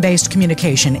outcome-based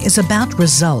communication is about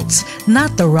results,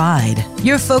 not the ride.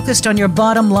 You're focused on your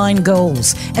bottom line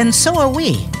goals, and so are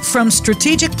we. From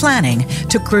strategic planning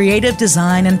to creative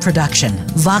design and production,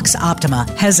 Vox Optima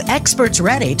has experts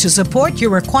ready to support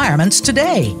your requirements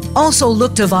today. Also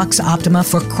look to Vox Optima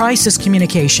for crisis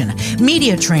communication,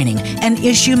 media training, and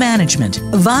issue management.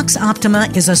 Vox Optima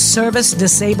is a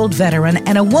service-disabled veteran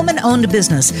and a woman-owned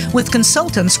business with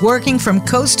consultants working from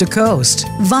coast to coast.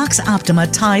 Vox Optima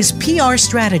ties PR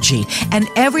strategy and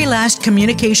every last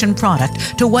communication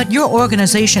product to what your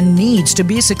organization needs to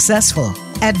be successful.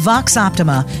 At Vox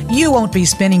Optima, you won't be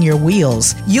spinning your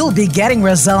wheels. You'll be getting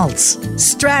results.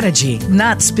 Strategy,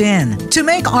 not spin. To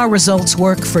make our results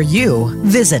work for you,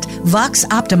 visit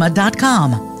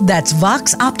voxoptima.com. That's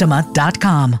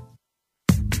voxoptima.com.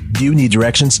 Do you need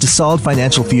directions to solid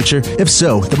financial future? If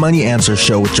so, the Money Answer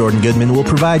Show with Jordan Goodman will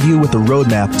provide you with a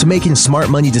roadmap to making smart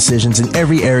money decisions in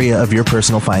every area of your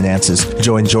personal finances.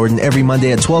 Join Jordan every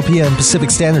Monday at 12 p.m.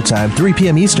 Pacific Standard Time, 3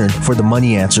 p.m. Eastern for the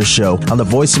Money Answer Show on the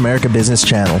Voice America Business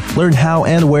Channel. Learn how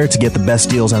and where to get the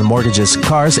best deals on mortgages,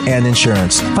 cars, and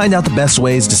insurance. Find out the best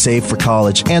ways to save for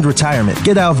college and retirement.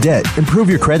 Get out of debt,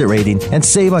 improve your credit rating, and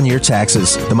save on your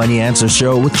taxes. The Money Answer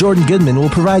Show with Jordan Goodman will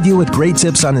provide you with great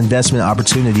tips on investment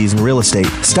opportunities in real estate,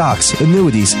 stocks,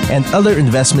 annuities, and other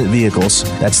investment vehicles.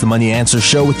 That's the Money Answer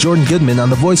Show with Jordan Goodman on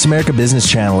the Voice America Business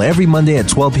Channel every Monday at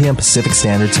 12 p.m. Pacific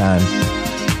Standard Time.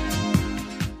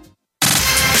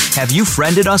 Have you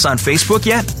friended us on Facebook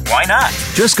yet? Why not?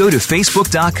 Just go to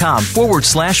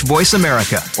facebook.com/Voice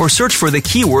America or search for the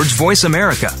keywords Voice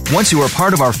America. Once you are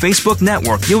part of our Facebook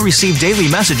network, you'll receive daily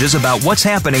messages about what's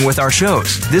happening with our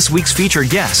shows, this week's featured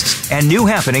guests, and new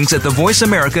happenings at the Voice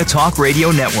America Talk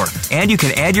Radio Network. And you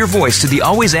can add your voice to the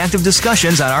always active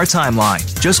discussions on our timeline.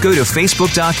 Just go to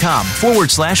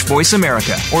facebook.com/Voice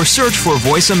America or search for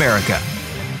Voice America.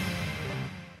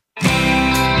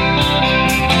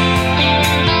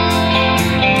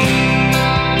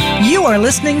 You are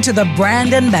listening to the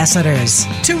Brand Ambassadors.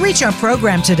 To reach our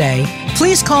program today,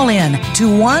 please call in to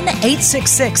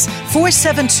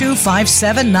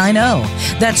 1-866-472-5790.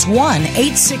 That's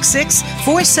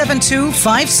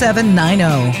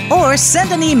 1-866-472-5790. Or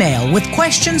send an email with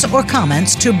questions or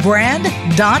comments to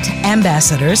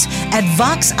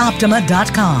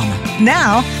brand.ambassadors@voxoptima.com.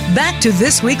 Now, back to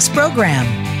this week's program.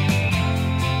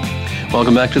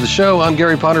 Welcome back to the show. I'm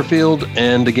Gary Potterfield,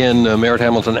 and again, Merritt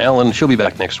Hamilton Allen. She'll be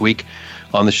back next week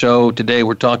on the show. Today,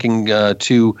 we're talking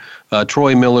to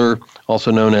Troy Miller,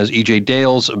 also known as E.J.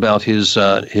 Dales, about his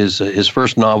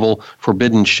first novel,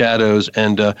 Forbidden Shadows.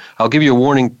 And I'll give you a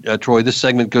warning, Troy. This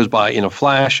segment goes by in a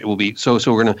flash. It will be so.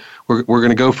 We're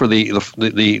gonna go for the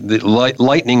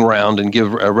lightning round and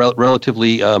give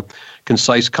relatively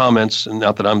concise comments.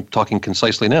 Not that I'm talking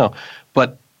concisely now,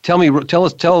 but. Tell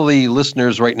the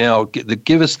listeners right now.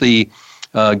 Give us the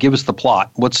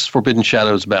plot. What's Forbidden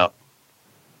Shadows about?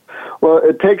 Well,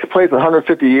 it takes place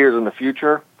 150 years in the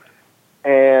future,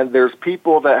 and there's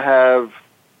people that have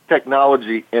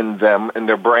technology in them, in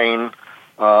their brain,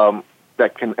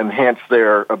 that can enhance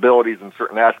their abilities in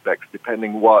certain aspects,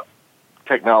 depending what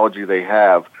technology they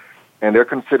have, and they're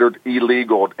considered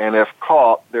illegal. And if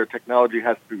caught, their technology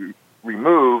has to be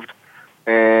removed.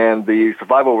 And the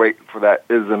survival rate for that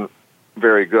isn't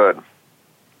very good.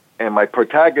 And my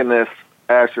protagonist,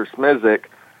 Asher Smizik,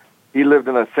 he lived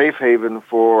in a safe haven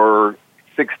for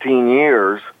 16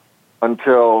 years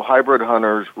until hybrid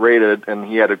hunters raided, and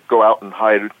he had to go out and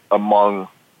hide among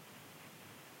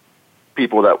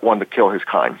people that wanted to kill his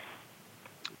kind.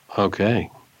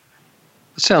 Okay.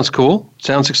 Sounds cool.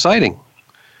 Sounds exciting.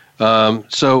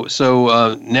 So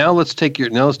now let's take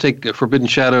Forbidden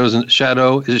Shadows and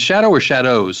Shadow. Is it Shadow or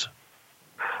Shadows?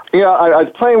 Yeah, I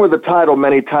was playing with the title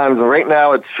many times, and right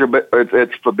now it's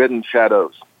Forbidden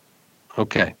Shadows.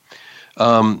 Okay.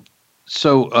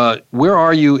 So where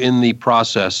are you in the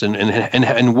process,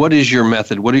 and what is your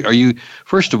method? Are you?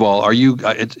 First of all, are you?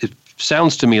 It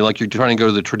sounds to me like you're trying to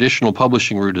go the traditional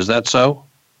publishing route. Is that so?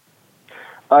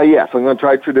 Yes, I'm going to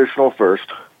try traditional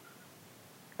first,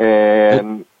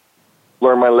 and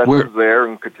learn my lessons there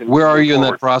and continue. Where are you in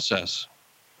that process?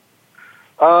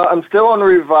 I'm still on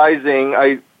revising.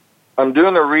 I'm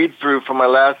doing a read-through for my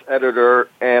last editor,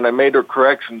 and I made her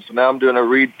corrections, so now I'm doing a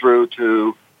read-through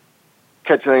to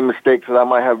catch any mistakes that I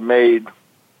might have made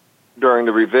during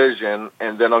the revision,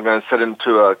 and then I'm going to set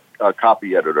into a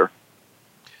copy editor.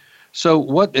 So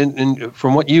what, and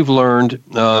from what you've learned,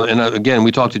 and again,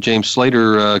 we talked to James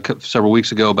Slater several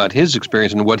weeks ago about his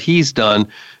experience and what he's done.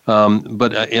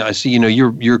 But I see,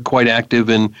 you're quite active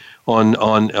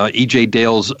on E.J.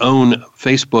 Dale's own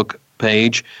Facebook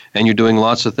page, and you're doing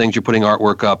lots of things. You're putting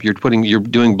artwork up. You're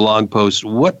doing blog posts.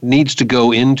 What needs to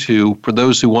go into, for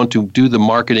those who want to do the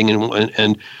marketing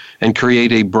and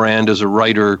create a brand as a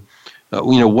writer?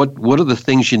 What are the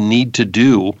things you need to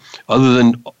do other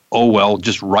than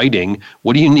just writing?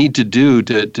 What do you need to do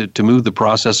to move the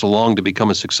process along to become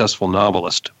a successful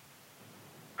novelist?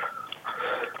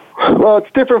 Well,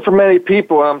 it's different for many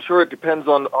people. I'm sure it depends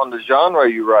on the genre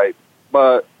you write,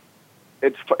 but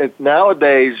it's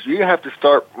nowadays you have to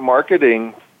start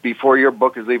marketing before your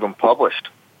book is even published,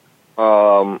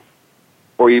 or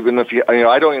even if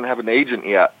I don't even have an agent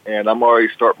yet, and I'm already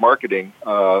start marketing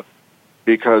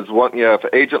because if an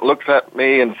agent looks at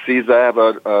me and sees I have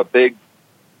a big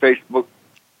Facebook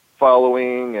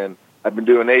following and I've been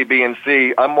doing A, B, and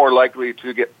C, I'm more likely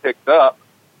to get picked up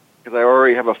because I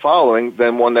already have a following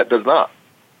than one that does not.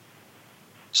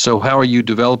 So how are you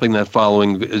developing that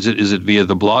following? Is it via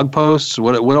the blog posts?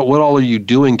 What all are you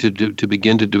doing to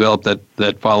begin to develop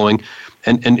that following?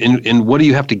 And what do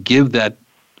you have to give that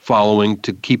following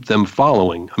to keep them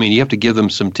following? I mean, you have to give them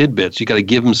some tidbits. You got to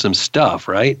give them some stuff,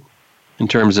 right? In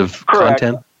terms of Correct.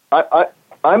 Content?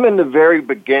 I'm in the very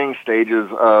beginning stages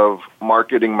of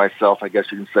marketing myself, I guess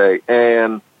you can say.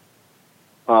 And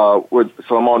so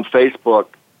I'm on Facebook.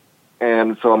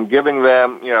 And so I'm giving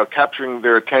them, capturing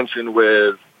their attention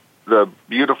with the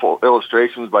beautiful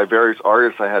illustrations by various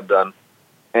artists I had done,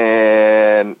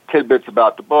 and tidbits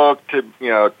about the book,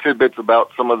 tidbits about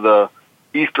some of the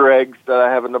Easter eggs that I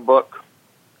have in the book,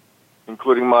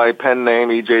 including my pen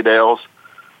name, E.J. Dales.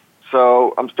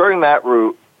 So I'm starting that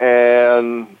route,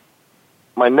 and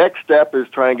my next step is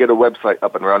trying to get a website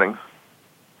up and running.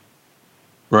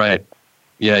 Right.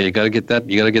 Yeah, you got to get that.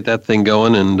 You got to get that thing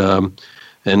going,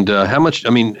 and how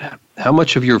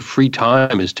much of your free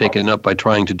time is taken up by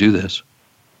trying to do this?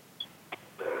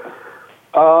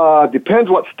 Depends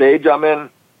what stage I'm in.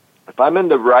 If I'm in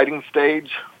the writing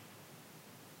stage,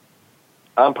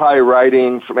 I'm probably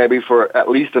writing for at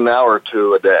least an hour or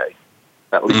two a day,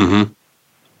 at least. Mm-hmm.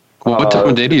 Well, what time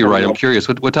of day do you write? I'm curious.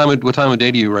 What time of day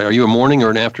do you write? Are you a morning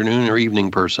or an afternoon or evening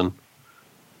person?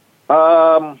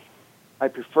 I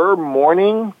prefer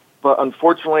morning. But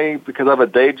unfortunately, because I have a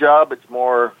day job, it's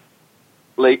more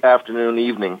late afternoon,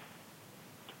 evening,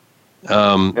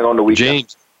 and on the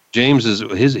weekend. James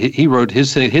is he wrote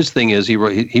his thing is he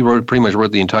pretty much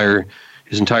wrote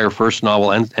his entire first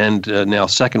novel and now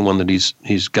second one that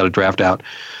he's got a draft out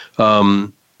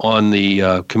on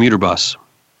the commuter bus.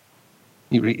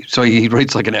 So he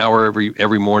writes like an hour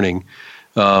every morning.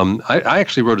 I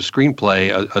actually wrote a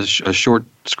screenplay, a short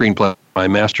screenplay, my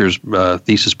master's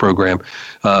thesis program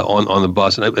on the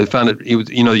bus, and I found it was,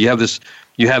 you have this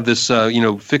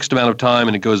fixed amount of time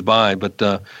and it goes by, but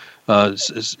do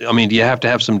you have to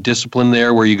have some discipline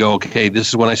there where you go, okay, this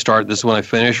is when I start, this is when I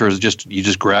finish, or is it just you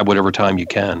just grab whatever time you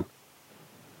can?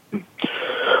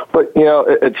 But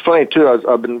it's funny too.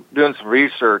 I've been doing some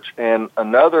research, and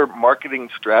another marketing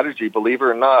strategy, believe it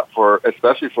or not,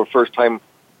 especially for first-time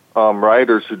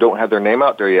writers who don't have their name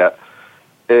out there yet,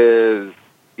 is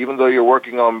even though you're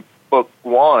working on book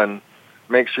 1,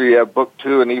 make sure you have book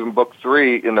 2 and even book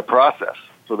 3 in the process,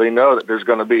 so they know that there's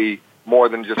going to be more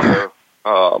than just a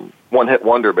one-hit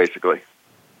wonder, basically.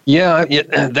 Yeah,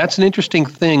 that's an interesting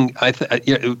thing. I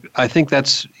think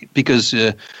that's because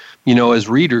as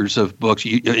readers of books,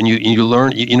 you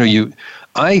learn.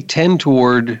 I tend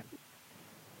toward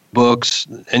books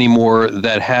anymore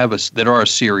that are a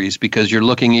series, because you're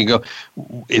looking, you go,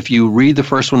 if you read the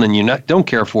first one and you don't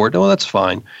care for it, well, that's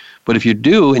fine. But if you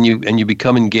do and you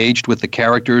become engaged with the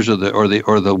characters or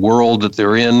the world that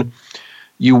they're in,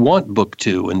 you want book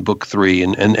 2 and book 3,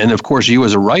 and of course you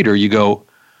as a writer, you go,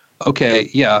 okay,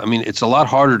 yeah, it's a lot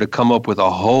harder to come up with a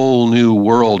whole new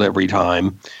world every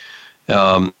time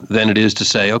than it is to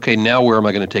say, okay, now where am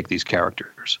I going to take these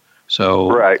characters?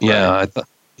 So right. I thought.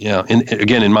 Yeah, and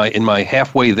again, in my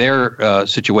halfway there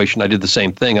situation, I did the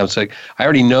same thing. I was like, I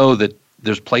already know that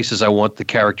there's places I want the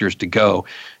characters to go,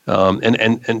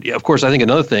 and of course, I think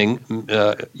another thing,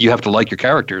 you have to like your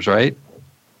characters, right?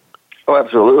 Oh,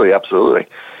 absolutely.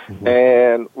 Mm-hmm.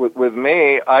 And with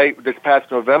me, this past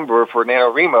November for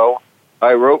NaNoWriMo,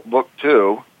 I wrote book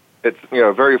 2. It's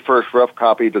very first rough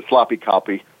copy, the sloppy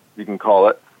copy, you can call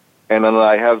it. And then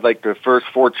I have the first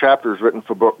 4 chapters written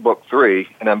for book 3,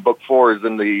 and then book 4 is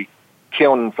in the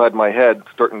kiln inside my head,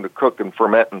 starting to cook and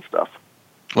ferment and stuff.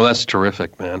 Well, that's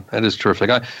terrific, man. That is terrific.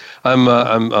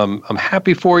 I'm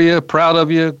happy for you, proud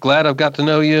of you, glad I've got to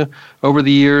know you over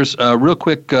the years. Real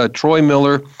quick, Troy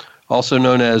Miller, also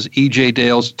known as E.J.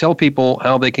 Dales. Tell people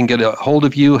how they can get a hold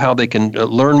of you, how they can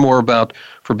learn more about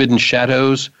Forbidden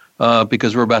Shadows,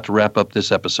 because we're about to wrap up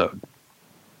this episode.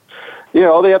 Yeah,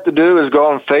 all they have to do is go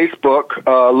on Facebook,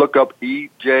 look up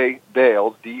E.J.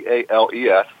 Dales,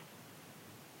 D-A-L-E-S,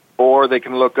 or they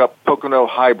can look up Pocono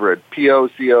Hybrid,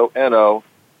 P-O-C-O-N-O-H-Y-B-R-I-D.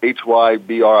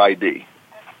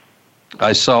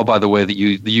 I saw, by the way, that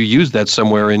you used that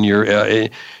somewhere in your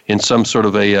in some sort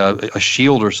of a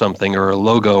shield or something, or a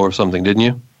logo or something, didn't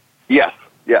you? Yes.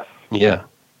 Yeah,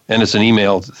 and it's an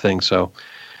email thing. So,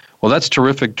 well, that's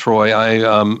terrific, Troy.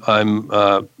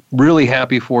 I'm really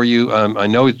happy for you. I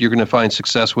know you're going to find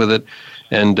success with it,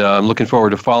 and I'm looking forward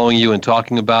to following you and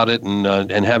talking about it,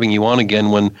 and having you on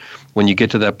again when you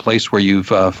get to that place where you've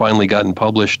finally gotten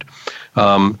published.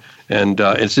 And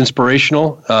it's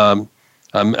inspirational.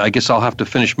 I guess I'll have to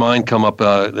finish mine come up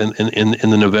in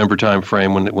the November time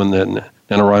frame when the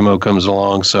NaNoWriMo comes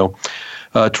along. So,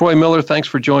 Troy Miller, thanks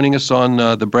for joining us on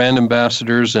the Brand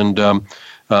Ambassadors and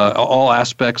all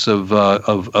aspects of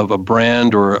a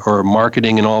brand or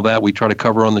marketing and all that we try to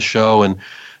cover on the show, and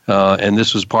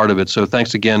this was part of it. So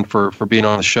thanks again for being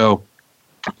on the show.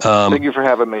 Thank you for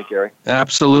having me, Gary.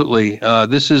 Absolutely.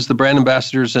 This is the Brand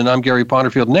Ambassadors, and I'm Gary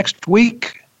Potterfield. Next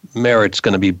week, Merritt's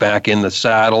going to be back in the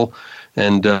saddle,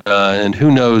 and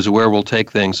who knows where we'll take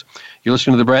things. You're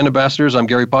listening to the Brand Ambassadors. I'm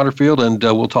Gary Potterfield, and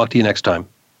we'll talk to you next time.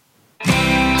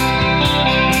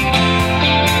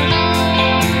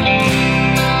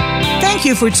 Thank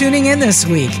you for tuning in this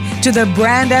week to the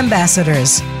Brand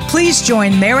Ambassadors. Please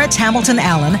join Merritt Hamilton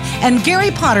Allen and Gary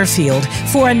Potterfield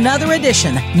for another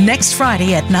edition next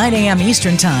Friday at 9 a.m.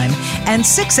 Eastern Time and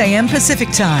 6 a.m. Pacific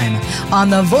Time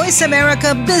on the Voice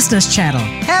America Business Channel.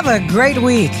 Have a great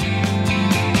week.